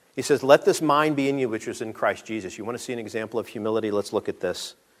 He says, let this mind be in you which is in Christ Jesus. You want to see an example of humility? Let's look at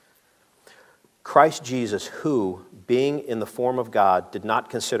this. Christ Jesus, who, being in the form of God, did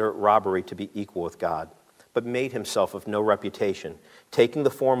not consider it robbery to be equal with God, but made himself of no reputation, taking the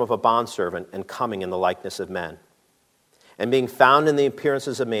form of a bondservant and coming in the likeness of men. And being found in the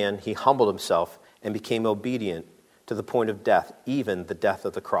appearances of man, he humbled himself and became obedient to the point of death, even the death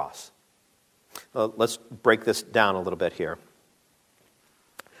of the cross. Let's break this down a little bit here.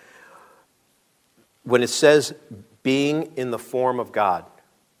 When it says being in the form of God,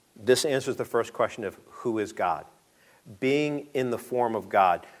 this answers the first question of who is God. Being in the form of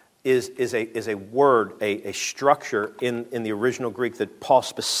God is a word, a structure in the original Greek that Paul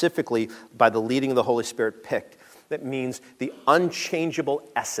specifically, by the leading of the Holy Spirit, picked. That means the unchangeable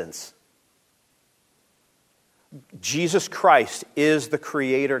essence. Jesus Christ is the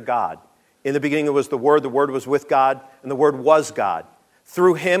Creator God. In the beginning it was the Word was with God, and the Word was God.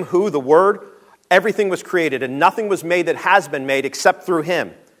 Through Him, who, the Word, everything was created, and nothing was made that has been made except through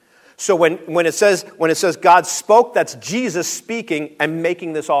Him. So when it says God spoke, that's Jesus speaking and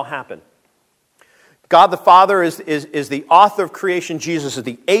making this all happen. God the Father is the author of creation. Jesus is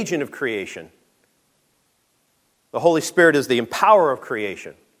the agent of creation. The Holy Spirit is the empowerer of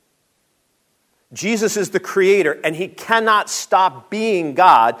creation. Jesus is the creator, and he cannot stop being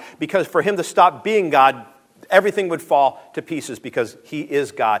God, because for him to stop being God, everything would fall to pieces because he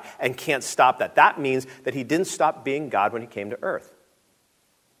is God and can't stop that. That means that he didn't stop being God when he came to earth.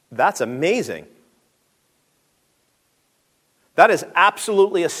 That's amazing. That is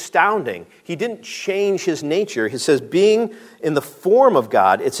absolutely astounding. He didn't change his nature. He says being in the form of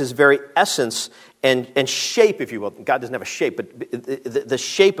God, it's his very essence and shape, if you will. God doesn't have a shape, but the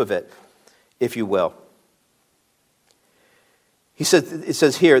shape of it, if you will. It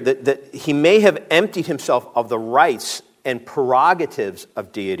says here that he may have emptied himself of the rights and prerogatives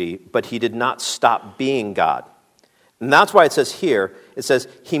of deity, but he did not stop being God. And that's why it says here, it says,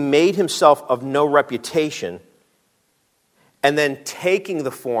 he made himself of no reputation, and then taking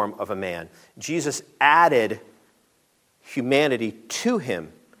the form of a man. Jesus added humanity to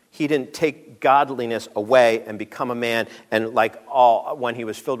him. He didn't take godliness away and become a man, and when he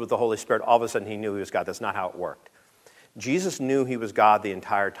was filled with the Holy Spirit, all of a sudden he knew he was God. That's not how it worked. Jesus knew he was God the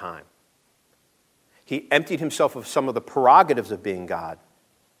entire time. He emptied himself of some of the prerogatives of being God,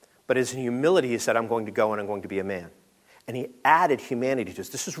 but in humility he said, I'm going to go and I'm going to be a man. And he added humanity to us.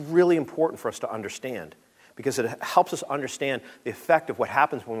 This is really important for us to understand because it helps us understand the effect of what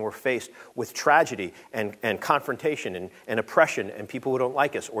happens when we're faced with tragedy and confrontation and oppression and people who don't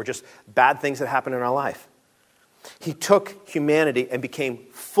like us or just bad things that happen in our life. He took humanity and became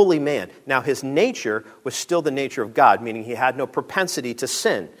fully man. Now, his nature was still the nature of God, meaning he had no propensity to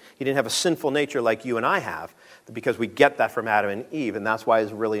sin. He didn't have a sinful nature like you and I have, because we get that from Adam and Eve, and that's why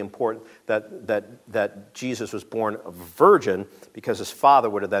it's really important that Jesus was born of a virgin, because his father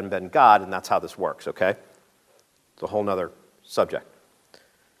would have then been God, and that's how this works, okay? It's a whole other subject.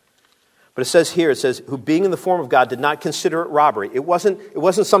 But it says here, who being in the form of God did not consider it robbery. It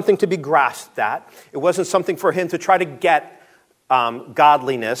wasn't something to be grasped at. It wasn't something for him to try to get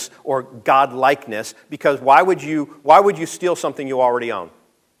godliness or godlikeness, because why would you steal something you already own?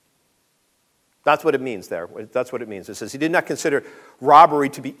 That's what it means there. That's what it means. It says he did not consider robbery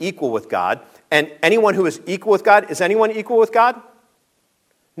to be equal with God. And anyone who is equal with God, is anyone equal with God?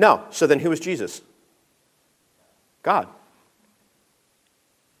 No. So then who is Jesus? God.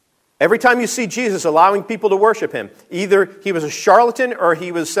 Every time you see Jesus allowing people to worship him, either he was a charlatan or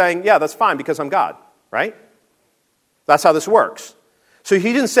he was saying, yeah, that's fine because I'm God, right? That's how this works. So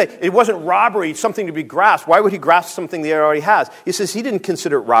he didn't say, it wasn't robbery, something to be grasped. Why would he grasp something that he already has? He says he didn't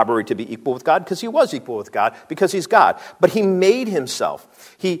consider it robbery to be equal with God because he was equal with God because he's God. But he made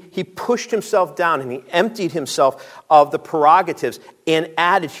himself. He pushed himself down and he emptied himself of the prerogatives and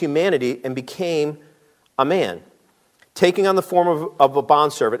added humanity and became a man, taking on the form of a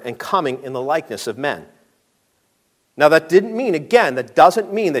bondservant and coming in the likeness of men. Now that doesn't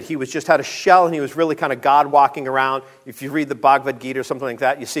mean that he just had a shell and he was really kind of God walking around. If you read the Bhagavad Gita or something like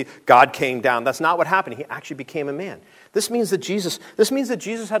that, you see God came down. That's not what happened. He actually became a man. This means that Jesus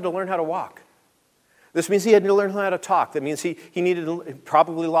had to learn how to walk. This means he had to learn how to talk. That means he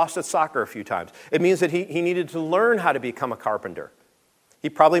probably lost at soccer a few times. It means that he needed to learn how to become a carpenter. He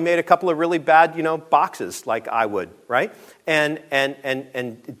probably made a couple of really bad, boxes like I would, right? And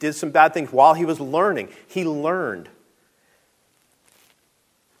did some bad things while he was learning. He learned.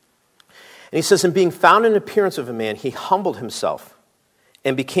 And he says, in being found in appearance of a man, he humbled himself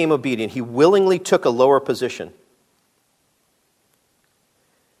and became obedient. He willingly took a lower position.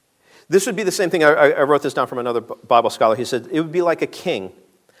 This would be the same thing. I wrote this down from another Bible scholar. He said, it would be like a king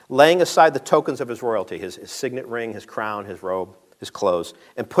laying aside the tokens of his royalty, his signet ring, his crown, his robe, his clothes,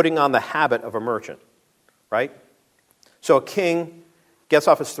 and putting on the habit of a merchant, right? So a king gets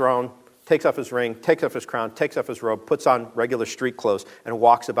off his throne, takes off his ring, takes off his crown, takes off his robe, puts on regular street clothes, and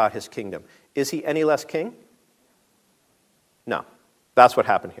walks about his kingdom. Is he any less king? No. That's what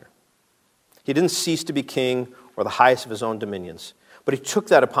happened here. He didn't cease to be king or the highest of his own dominions, but he took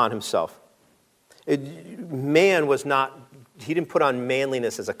that upon himself. He didn't put on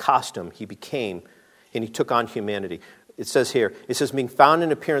manliness as a costume. He became, and he took on humanity. It says here, being found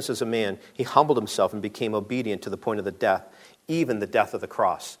in appearance as a man, he humbled himself and became obedient to the point of the death, even the death of the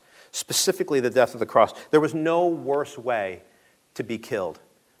cross. Specifically the death of the cross. There was no worse way to be killed.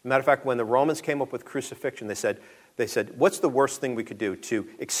 Matter of fact, when the Romans came up with crucifixion, they said, what's the worst thing we could do to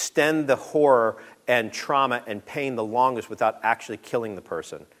extend the horror and trauma and pain the longest without actually killing the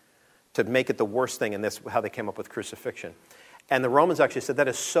person? To make it the worst thing, and that's how they came up with crucifixion. And the Romans actually said, that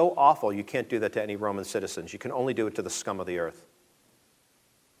is so awful, you can't do that to any Roman citizens. You can only do it to the scum of the earth.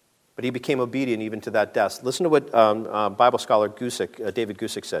 But he became obedient even to that death. Listen to what Bible scholar David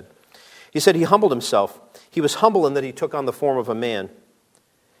Gusick said. He said he humbled himself. He was humble in that he took on the form of a man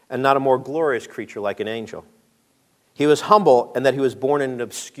and not a more glorious creature like an angel. He was humble in that he was born in an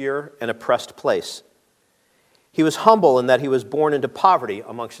obscure and oppressed place. He was humble in that he was born into poverty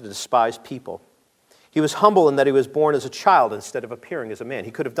amongst a despised people. He was humble in that he was born as a child instead of appearing as a man.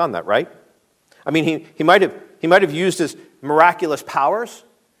 He could have done that, right? I mean, he might have used his miraculous powers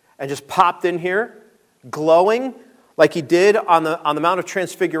and just popped in here, glowing like he did on the Mount of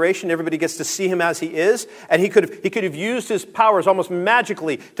Transfiguration. Everybody gets to see him as he is, and he could have used his powers almost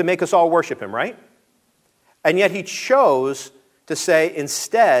magically to make us all worship him, right? And yet he chose to say,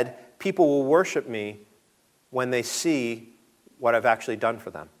 instead, people will worship me when they see what I've actually done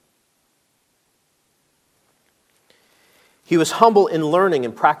for them. He was humble in learning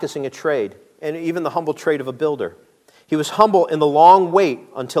and practicing a trade, and even the humble trade of a builder. He was humble in the long wait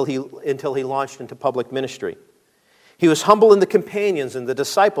until he launched into public ministry. He was humble in the companions and the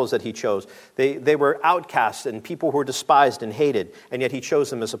disciples that he chose. They were outcasts and people who were despised and hated, and yet he chose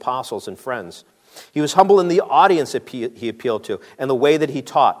them as apostles and friends. He was humble in the audience that he appealed to and the way that he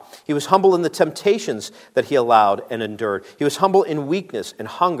taught. He was humble in the temptations that he allowed and endured. He was humble in weakness and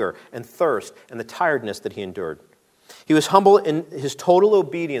hunger and thirst and the tiredness that he endured. He was humble in his total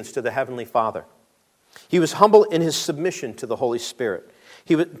obedience to the Heavenly Father. He was humble in his submission to the Holy Spirit.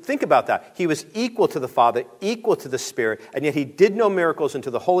 Think about that. He was equal to the Father, equal to the Spirit, and yet he did no miracles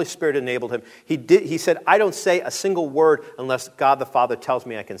until the Holy Spirit enabled him. He said, I don't say a single word unless God the Father tells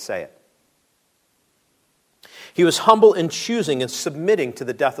me I can say it. He was humble in choosing and submitting to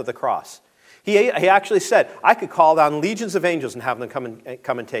the death of the cross. He actually said, I could call down legions of angels and have them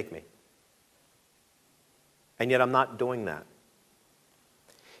come and take me. And yet I'm not doing that.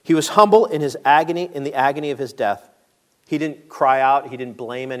 He was humble in his agony, in the agony of his death. He didn't cry out. He didn't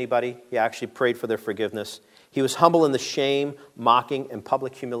blame anybody. He actually prayed for their forgiveness. He was humble in the shame, mocking, and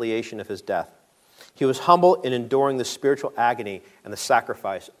public humiliation of his death. He was humble in enduring the spiritual agony and the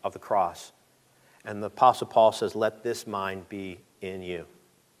sacrifice of the cross. And the Apostle Paul says, let this mind be in you.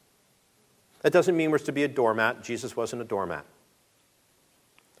 That doesn't mean we're to be a doormat. Jesus wasn't a doormat.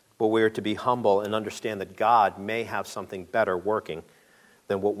 But we're to be humble and understand that God may have something better working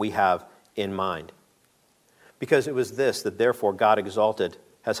than what we have in mind. Because it was this, that therefore God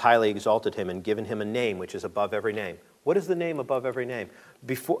has highly exalted him and given him a name which is above every name. What is the name above every name?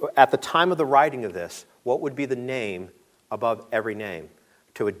 At the time of the writing of this, what would be the name above every name?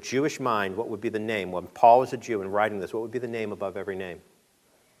 To a Jewish mind, what would be the name? When Paul was a Jew and writing this, what would be the name above every name?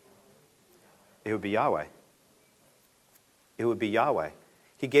 It would be Yahweh. It would be Yahweh.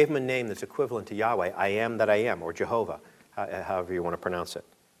 He gave him a name that's equivalent to Yahweh, I am that I am, or Jehovah, however you want to pronounce it.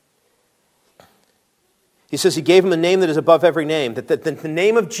 He says he gave him a name that is above every name, that the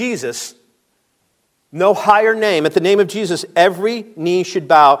name of Jesus, no higher name, at the name of Jesus, every knee should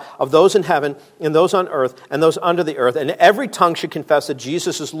bow of those in heaven and those on earth and those under the earth, and every tongue should confess that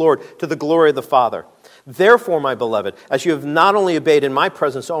Jesus is Lord to the glory of the Father. Therefore, my beloved, as you have not only obeyed in my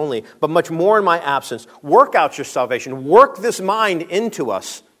presence only, but much more in my absence, work out your salvation. Work this mind into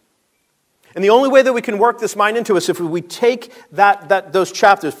us. And the only way that we can work this mind into us if we take those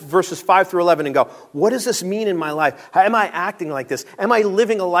chapters, verses 5 through 11, and go, what does this mean in my life? How am I acting like this? Am I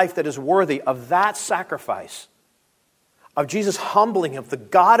living a life that is worthy of that sacrifice? Of Jesus humbling him, the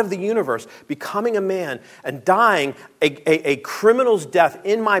God of the universe, becoming a man and dying a criminal's death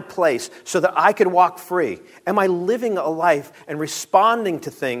in my place so that I could walk free? Am I living a life and responding to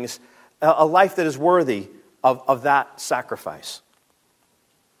things, a life that is worthy of that sacrifice?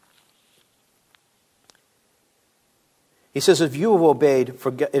 He says, if you have obeyed,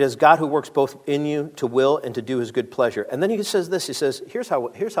 it is God who works both in you to will and to do his good pleasure. And then he says this, he says, here's how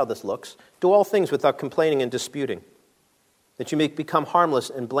this looks. Do all things without complaining and disputing, that you may become harmless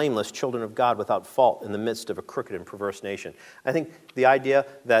and blameless children of God without fault in the midst of a crooked and perverse nation. I think the idea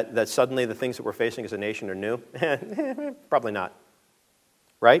that suddenly the things that we're facing as a nation are new, probably not.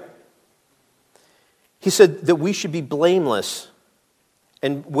 Right? He said that we should be blameless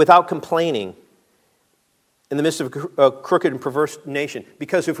and without complaining in the midst of a crooked and perverse nation.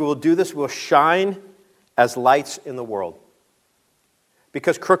 Because if we will do this, we'll shine as lights in the world.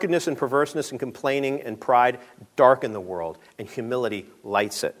 Because crookedness and perverseness and complaining and pride darken the world, and humility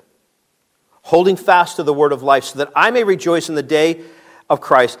lights it. Holding fast to the word of life, so that I may rejoice in the day of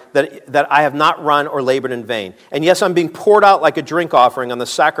Christ, that I have not run or labored in vain. And yes, I'm being poured out like a drink offering on the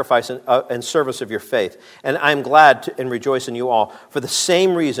sacrifice and service of your faith. And I'm glad and rejoice in you all. For the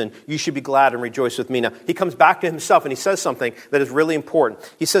same reason, you should be glad and rejoice with me. Now, he comes back to himself and he says something that is really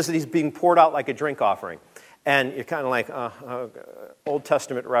important. He says that he's being poured out like a drink offering. And you're kind of like, Old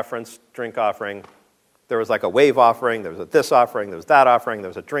Testament reference, drink offering. There was like a wave offering, there was a this offering, there was that offering, there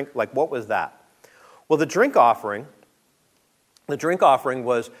was a drink. Like, what was that? Well, the drink offering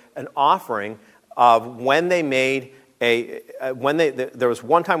was an offering of when they made there was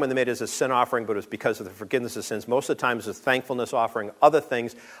one time when they made it as a sin offering, but it was because of the forgiveness of sins. Most of the time it was a thankfulness offering, other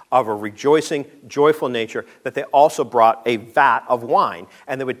things of a rejoicing, joyful nature, that they also brought a vat of wine.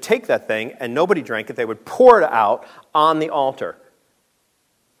 And they would take that thing, and nobody drank it. They would pour it out on the altar.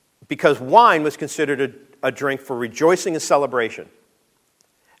 Because wine was considered a drink for rejoicing and celebration.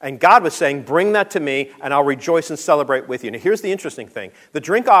 And God was saying, bring that to me, and I'll rejoice and celebrate with you. Now, here's the interesting thing. The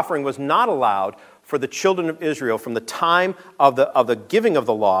drink offering was not allowed for the children of Israel from the time of the giving of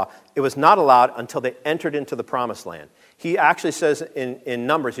the law. It was not allowed until they entered into the promised land. He actually says in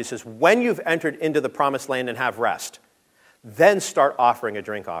Numbers, he says, when you've entered into the promised land and have rest, then start offering a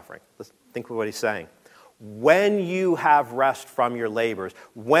drink offering. Let's think of what he's saying. When you have rest from your labors,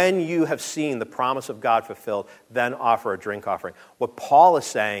 when you have seen the promise of God fulfilled, then offer a drink offering. What Paul is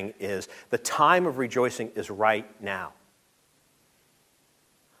saying is the time of rejoicing is right now.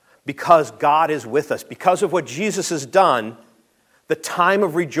 Because God is with us, because of what Jesus has done, the time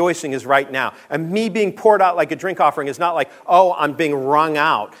of rejoicing is right now. And me being poured out like a drink offering is not like, oh, I'm being wrung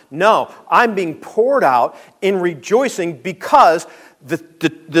out. No, I'm being poured out in rejoicing because the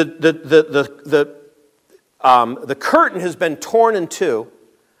curtain has been torn in two,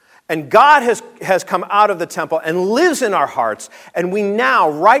 and God has come out of the temple and lives in our hearts, and we now,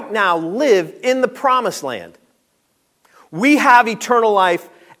 right now, live in the promised land. We have eternal life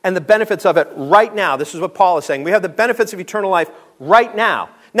and the benefits of it right now. This is what Paul is saying. We have the benefits of eternal life right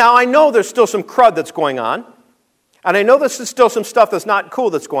now. Now, I know there's still some crud that's going on, and I know there's still some stuff that's not cool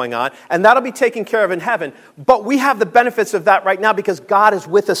that's going on, and that'll be taken care of in heaven, but we have the benefits of that right now because God is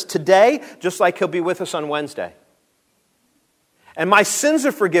with us today, just like He'll be with us on Wednesday. And my sins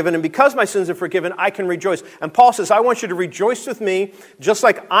are forgiven, and because my sins are forgiven, I can rejoice. And Paul says, I want you to rejoice with me, just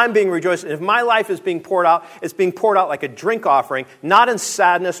like I'm being rejoiced. And if my life is being poured out, it's being poured out like a drink offering, not in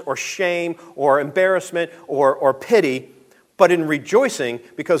sadness or shame or embarrassment or pity, but in rejoicing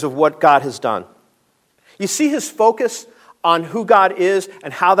because of what God has done. You see his focus on who God is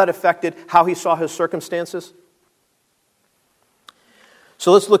and how that affected how he saw his circumstances?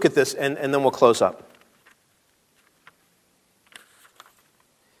 So let's look at this, and then we'll close up.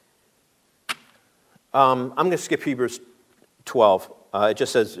 I'm going to skip Hebrews 12. It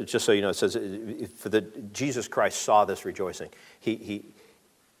just says, just so you know, it says, Jesus Christ saw this rejoicing.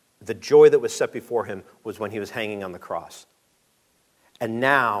 The joy that was set before him was when he was hanging on the cross. And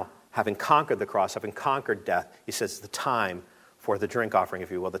now, having conquered the cross, having conquered death, he says the time for the drink offering,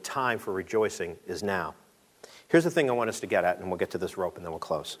 if you will, the time for rejoicing is now. Here's the thing I want us to get at, and we'll get to this rope and then we'll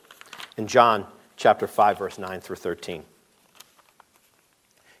close. In John chapter 5, verse 9 through 13. He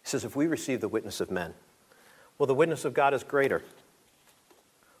says, if we receive the witness of men, well, the witness of God is greater.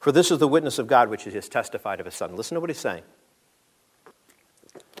 For this is the witness of God which he has testified of his Son. Listen to what he's saying.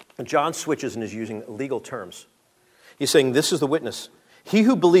 And John switches and is using legal terms. He's saying, this is the witness. He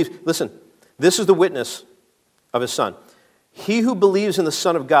who believes, listen, this is the witness of his Son. He who believes in the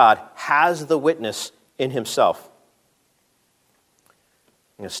Son of God has the witness in himself.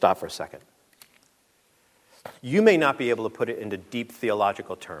 I'm going to stop for a second. You may not be able to put it into deep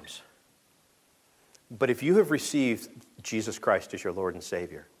theological terms. But if you have received Jesus Christ as your Lord and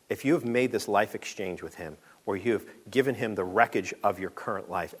Savior, if you have made this life exchange with him, or you have given him the wreckage of your current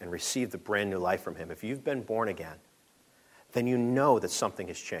life and received the brand new life from him, if you've been born again, then you know that something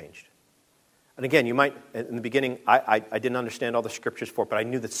has changed. And again, you might, in the beginning, I didn't understand all the scriptures for it, but I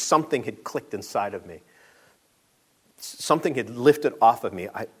knew that something had clicked inside of me. Something had lifted off of me.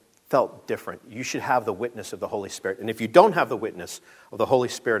 I felt different. You should have the witness of the Holy Spirit. And if you don't have the witness of the Holy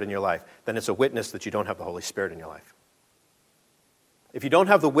Spirit in your life, then it's a witness that you don't have the Holy Spirit in your life. If you don't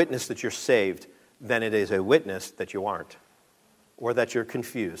have the witness that you're saved, then it is a witness that you aren't, or that you're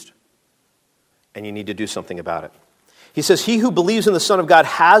confused, and you need to do something about it. He says, he who believes in the Son of God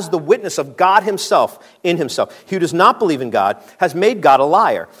has the witness of God himself in himself. He who does not believe in God has made God a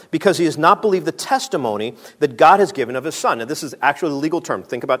liar, because he has not believed the testimony that God has given of his Son. And this is actually a legal term.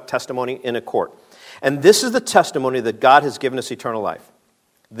 Think about testimony in a court. And this is the testimony that God has given us eternal life.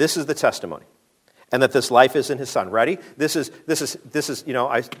 This is the testimony. And that this life is in his Son. Ready? This is, you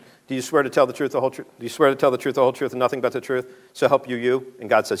know, do you swear to tell the truth, the whole truth? Do you swear to tell the truth, the whole truth, and nothing but the truth? So help you? And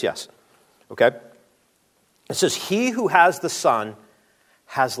God says yes. Okay? It says, he who has the Son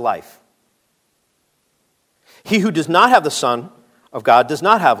has life. He who does not have the Son of God does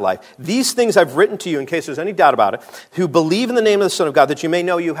not have life. These things I've written to you, in case there's any doubt about it, who believe in the name of the Son of God, that you may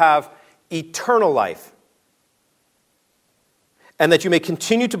know you have eternal life, and that you may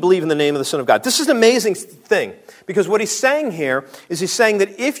continue to believe in the name of the Son of God. This is an amazing thing, because what he's saying here is he's saying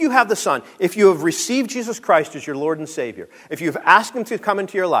that if you have the Son, if you have received Jesus Christ as your Lord and Savior, if you've asked him to come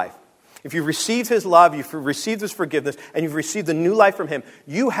into your life, if you've received his love, you've received his forgiveness, and you've received the new life from him,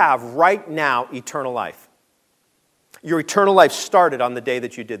 you have right now eternal life. Your eternal life started on the day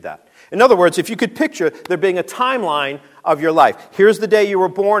that you did that. In other words, if you could picture there being a timeline of your life. Here's the day you were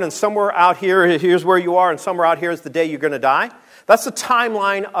born, and somewhere out here, here's where you are, and somewhere out here is the day you're going to die. That's the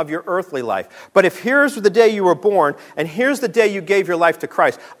timeline of your earthly life. But if here's the day you were born, and here's the day you gave your life to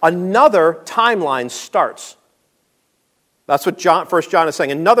Christ, another timeline starts. That's what 1 John is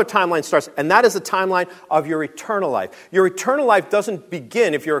saying. Another timeline starts, and that is the timeline of your eternal life. Your eternal life doesn't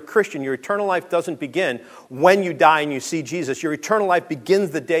begin, if you're a Christian, your eternal life doesn't begin when you die and you see Jesus. Your eternal life begins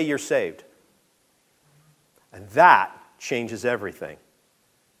the day you're saved. And that changes everything.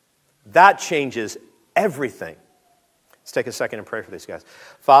 That changes everything. Let's take a second and pray for these guys.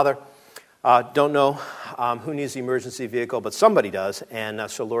 Father, don't know who needs the emergency vehicle, but somebody does. And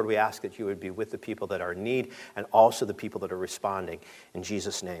so, Lord, we ask that you would be with the people that are in need and also the people that are responding. In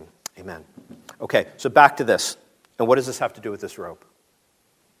Jesus' name, amen. Okay, so back to this. And what does this have to do with this rope?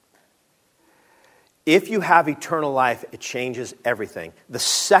 If you have eternal life, it changes everything. The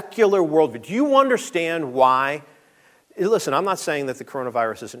secular worldview. Do you understand why? Listen, I'm not saying that the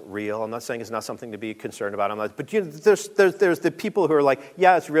coronavirus isn't real. I'm not saying it's not something to be concerned about. But there's the people who are like,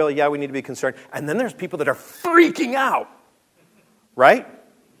 yeah, it's real. Yeah, we need to be concerned. And then there's people that are freaking out. Right?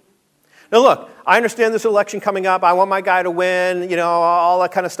 Now look, I understand this election coming up. I want my guy to win, all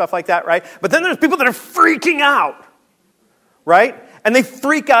that kind of stuff like that, right? But then there's people that are freaking out. Right? And they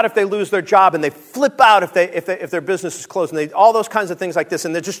freak out if they lose their job, and they flip out if their business is closed, and all those kinds of things like this.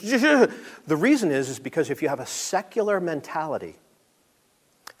 And they're just the reason is because if you have a secular mentality,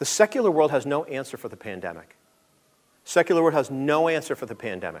 the secular world has no answer for the pandemic. Secular world has no answer for the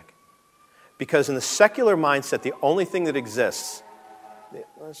pandemic. Because in the secular mindset, the only thing that exists,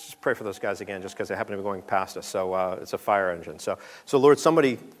 let's just pray for those guys again, just because they happen to be going past us. So it's a fire engine. So Lord,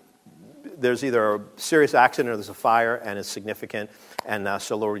 there's either a serious accident or there's a fire, and it's significant. And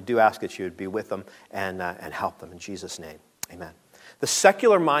so, Lord, we do ask that you would be with them and help them in Jesus' name. Amen. The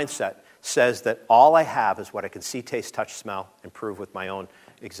secular mindset says that all I have is what I can see, taste, touch, smell, and prove with my own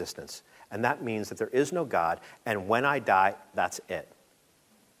existence. And that means that there is no God, and when I die, that's it.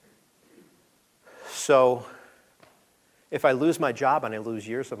 So, if I lose my job and I lose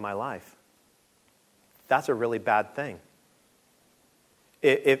years of my life, that's a really bad thing.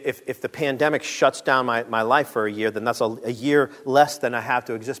 If the pandemic shuts down my life for a year, then that's a year less than I have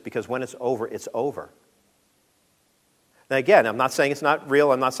to exist, because when it's over, it's over. Now again, I'm not saying it's not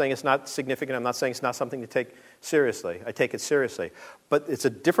real. I'm not saying it's not significant. I'm not saying it's not something to take seriously. I take it seriously. But it's a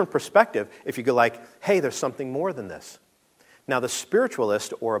different perspective if you go like, hey, there's something more than this. Now, the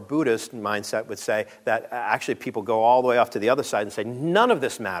spiritualist or a Buddhist mindset would say that actually people go all the way off to the other side and say, none of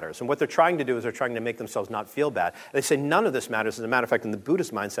this matters. And what they're trying to do is they're trying to make themselves not feel bad. They say none of this matters. As a matter of fact, in the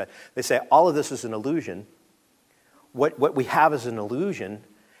Buddhist mindset, they say all of this is an illusion. What we have is an illusion,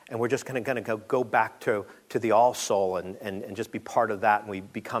 and we're just going to go back to the all-soul and just be part of that, and we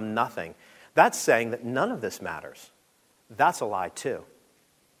become nothing. That's saying that none of this matters. That's a lie, too.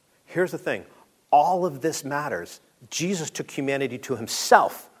 Here's the thing. All of this matters. Jesus took humanity to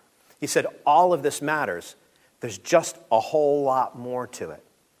himself. He said, all of this matters. There's just a whole lot more to it.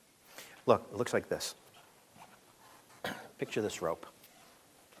 Look, it looks like this. Picture this rope.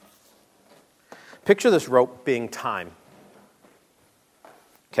 Picture this rope being time.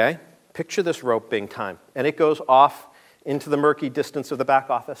 Okay? Picture this rope being time. And it goes off into the murky distance of the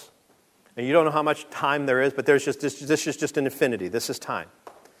back office. And you don't know how much time there is, but this is just an infinity. This is time.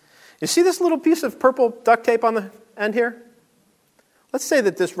 You see this little piece of purple duct tape on the end here? Let's say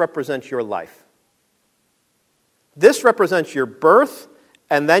that this represents your life. This represents your birth,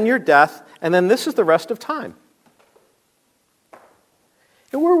 and then your death, and then this is the rest of time.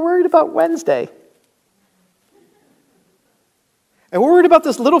 And we're worried about Wednesday. And we're worried about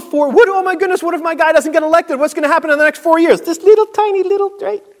this little oh my goodness, what if my guy doesn't get elected? What's going to happen in the next 4 years? This little tiny,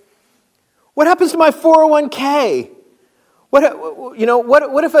 right? What happens to my 401k? What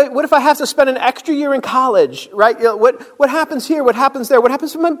if I have to spend an extra year in college, right? What happens here? What happens there? What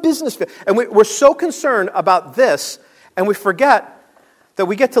happens to my business? And we're so concerned about this, and we forget that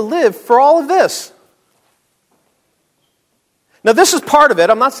we get to live for all of this. Now, this is part of it.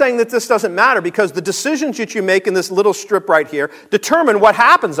 I'm not saying that this doesn't matter, because the decisions that you make in this little strip right here determine what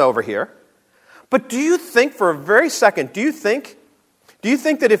happens over here. But do you think for a very second, do you think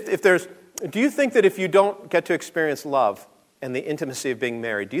that if you don't get to experience love and the intimacy of being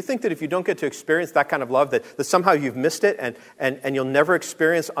married, do you think that if you don't get to experience that kind of love, that somehow you've missed it and you'll never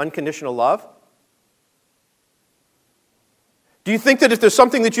experience unconditional love? Do you think that if there's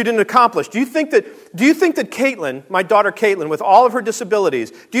something that you didn't accomplish, do you think that Caitlin, my daughter Caitlin, with all of her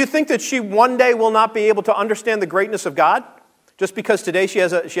disabilities, do you think that she one day will not be able to understand the greatness of God? Just because today she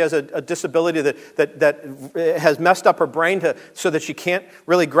has a disability that has messed up her brain so that she can't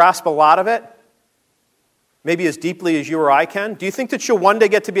really grasp a lot of it? Maybe as deeply as you or I can. Do you think that she'll one day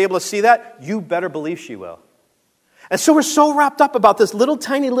get to be able to see that? You better believe she will. And so we're so wrapped up about this little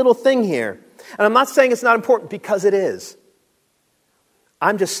tiny little thing here. And I'm not saying it's not important, because it is.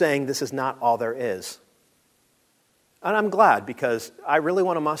 I'm just saying this is not all there is. And I'm glad, because I really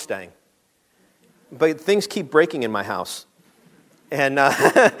want a Mustang. But things keep breaking in my house. And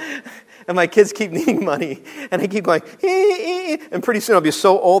and my kids keep needing money. And I keep going, and pretty soon I'll be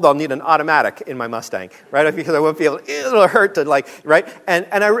so old I'll need an automatic in my Mustang, right? Because I won't be able, it'll hurt to right?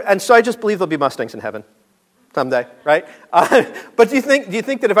 And so I just believe there'll be Mustangs in heaven someday, right? But do you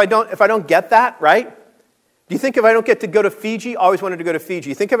think that if I don't get that, right? Do you think if I don't get to go to Fiji, I always wanted to go to Fiji.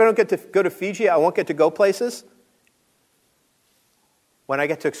 You think if I don't get to go to Fiji, I won't get to go places? When I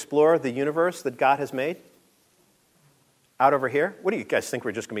get to explore the universe that God has made? Out over here? What do you guys think,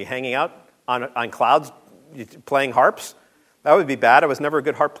 we're just going to be hanging out on clouds playing harps? That would be bad. I was never a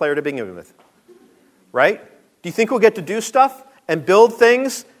good harp player to begin with. Right? Do you think we'll get to do stuff and build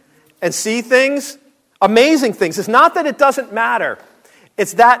things and see things? Amazing things. It's not that it doesn't matter.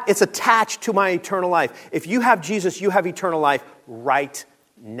 It's that it's attached to my eternal life. If you have Jesus, you have eternal life right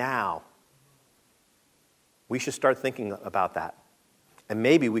now. We should start thinking about that. And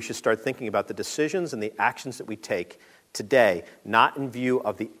maybe we should start thinking about the decisions and the actions that we take today, not in view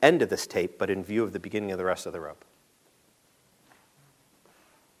of the end of this tape, but in view of the beginning of the rest of the rope.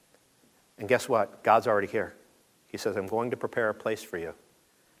 And guess what? God's already here. He says, I'm going to prepare a place for you.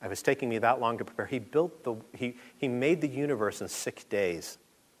 It was taking me that long to prepare. He made the universe in 6 days.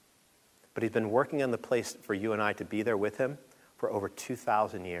 But he's been working on the place for you and I to be there with him for over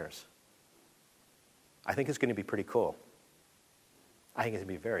 2,000 years. I think it's going to be pretty cool. I think it's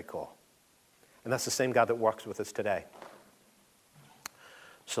going to be very cool. And that's the same God that walks with us today.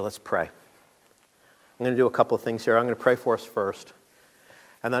 So let's pray. I'm going to do a couple of things here. I'm going to pray for us first.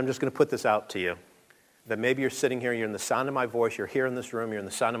 And then I'm just going to put this out to you. That maybe you're sitting here, you're in the sound of my voice, you're here in this room, you're in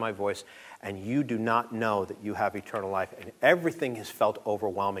the sound of my voice, and you do not know that you have eternal life, and everything has felt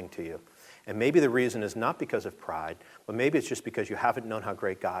overwhelming to you. And maybe the reason is not because of pride, but maybe it's just because you haven't known how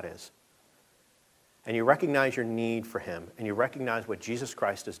great God is. And you recognize your need for him, and you recognize what Jesus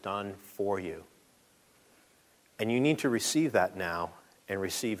Christ has done for you. And you need to receive that now and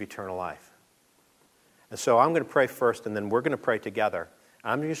receive eternal life. And so I'm going to pray first, and then we're going to pray together.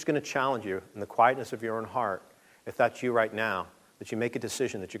 I'm just going to challenge you in the quietness of your own heart, if that's you right now, that you make a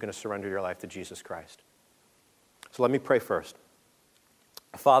decision that you're going to surrender your life to Jesus Christ. So let me pray first.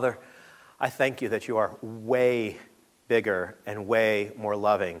 Father, I thank you that you are way bigger and way more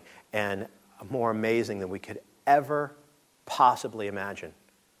loving and more amazing than we could ever possibly imagine.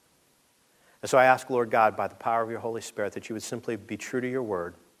 And so I ask, Lord God, by the power of your Holy Spirit, that you would simply be true to your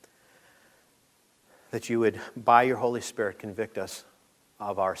word, that you would, by your Holy Spirit, convict us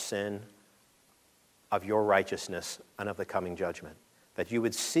of our sin, of your righteousness, and of the coming judgment. That you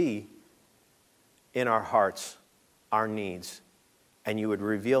would see in our hearts our needs, and you would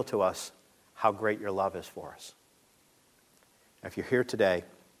reveal to us how great your love is for us. If you're here today,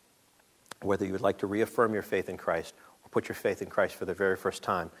 whether you would like to reaffirm your faith in Christ or put your faith in Christ for the very first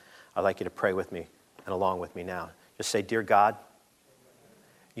time, I'd like you to pray with me and along with me now. Just say, Dear God,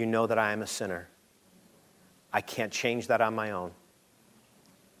 you know that I am a sinner. I can't change that on my own.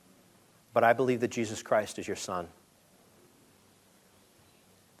 But I believe that Jesus Christ is your Son,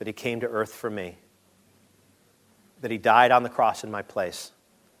 that he came to earth for me, that he died on the cross in my place.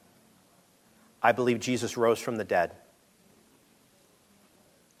 I believe Jesus rose from the dead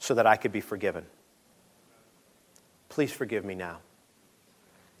so that I could be forgiven. Please forgive me now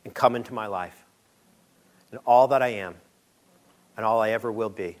and come into my life. And all that I am and all I ever will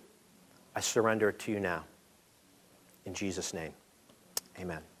be, I surrender it to you now. In Jesus' name,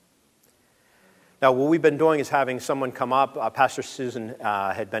 amen. Now, what we've been doing is having someone come up. Pastor Susan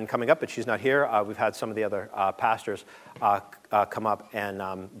had been coming up, but she's not here. We've had some of the other pastors come up,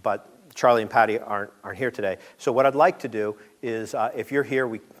 but Charlie and Patty aren't here today. So what I'd like to do is, if you're here,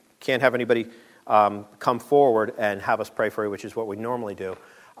 we can't have anybody come forward and have us pray for you, which is what we normally do.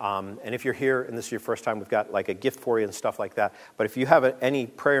 And if you're here and this is your first time, we've got like a gift for you and stuff like that. But if you have any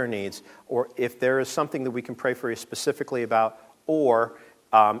prayer needs, or if there is something that we can pray for you specifically about, or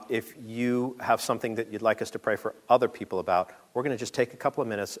if you have something that you'd like us to pray for other people about, we're going to just take a couple of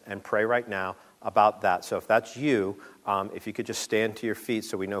minutes and pray right now about that. So if that's you, if you could just stand to your feet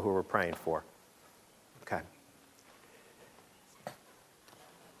so we know who we're praying for. Okay.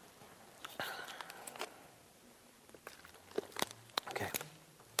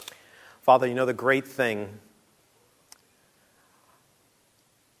 Father, you know the great thing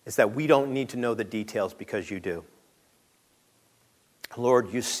is that we don't need to know the details because you do.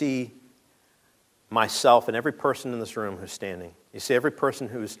 Lord, you see myself and every person in this room who's standing. You see every person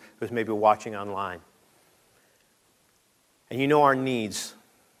who's maybe watching online. And you know our needs.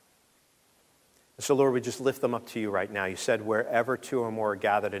 And so, Lord, we just lift them up to you right now. You said, wherever two or more are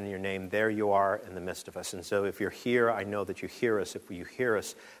gathered in your name, there you are in the midst of us. And so if you're here, I know that you hear us. If you hear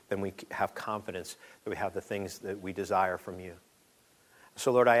us, then we have confidence that we have the things that we desire from you.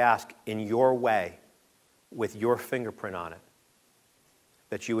 So, Lord, I ask in your way, with your fingerprint on it,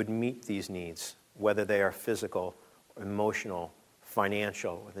 that you would meet these needs, whether they are physical, emotional,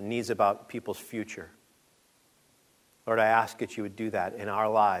 financial, or the needs about people's future. Lord, I ask that you would do that in our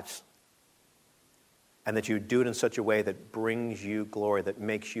lives, and that you would do it in such a way that brings you glory, that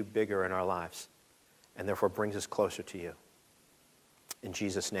makes you bigger in our lives, and therefore brings us closer to you. In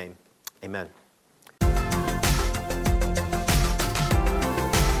Jesus' name, amen.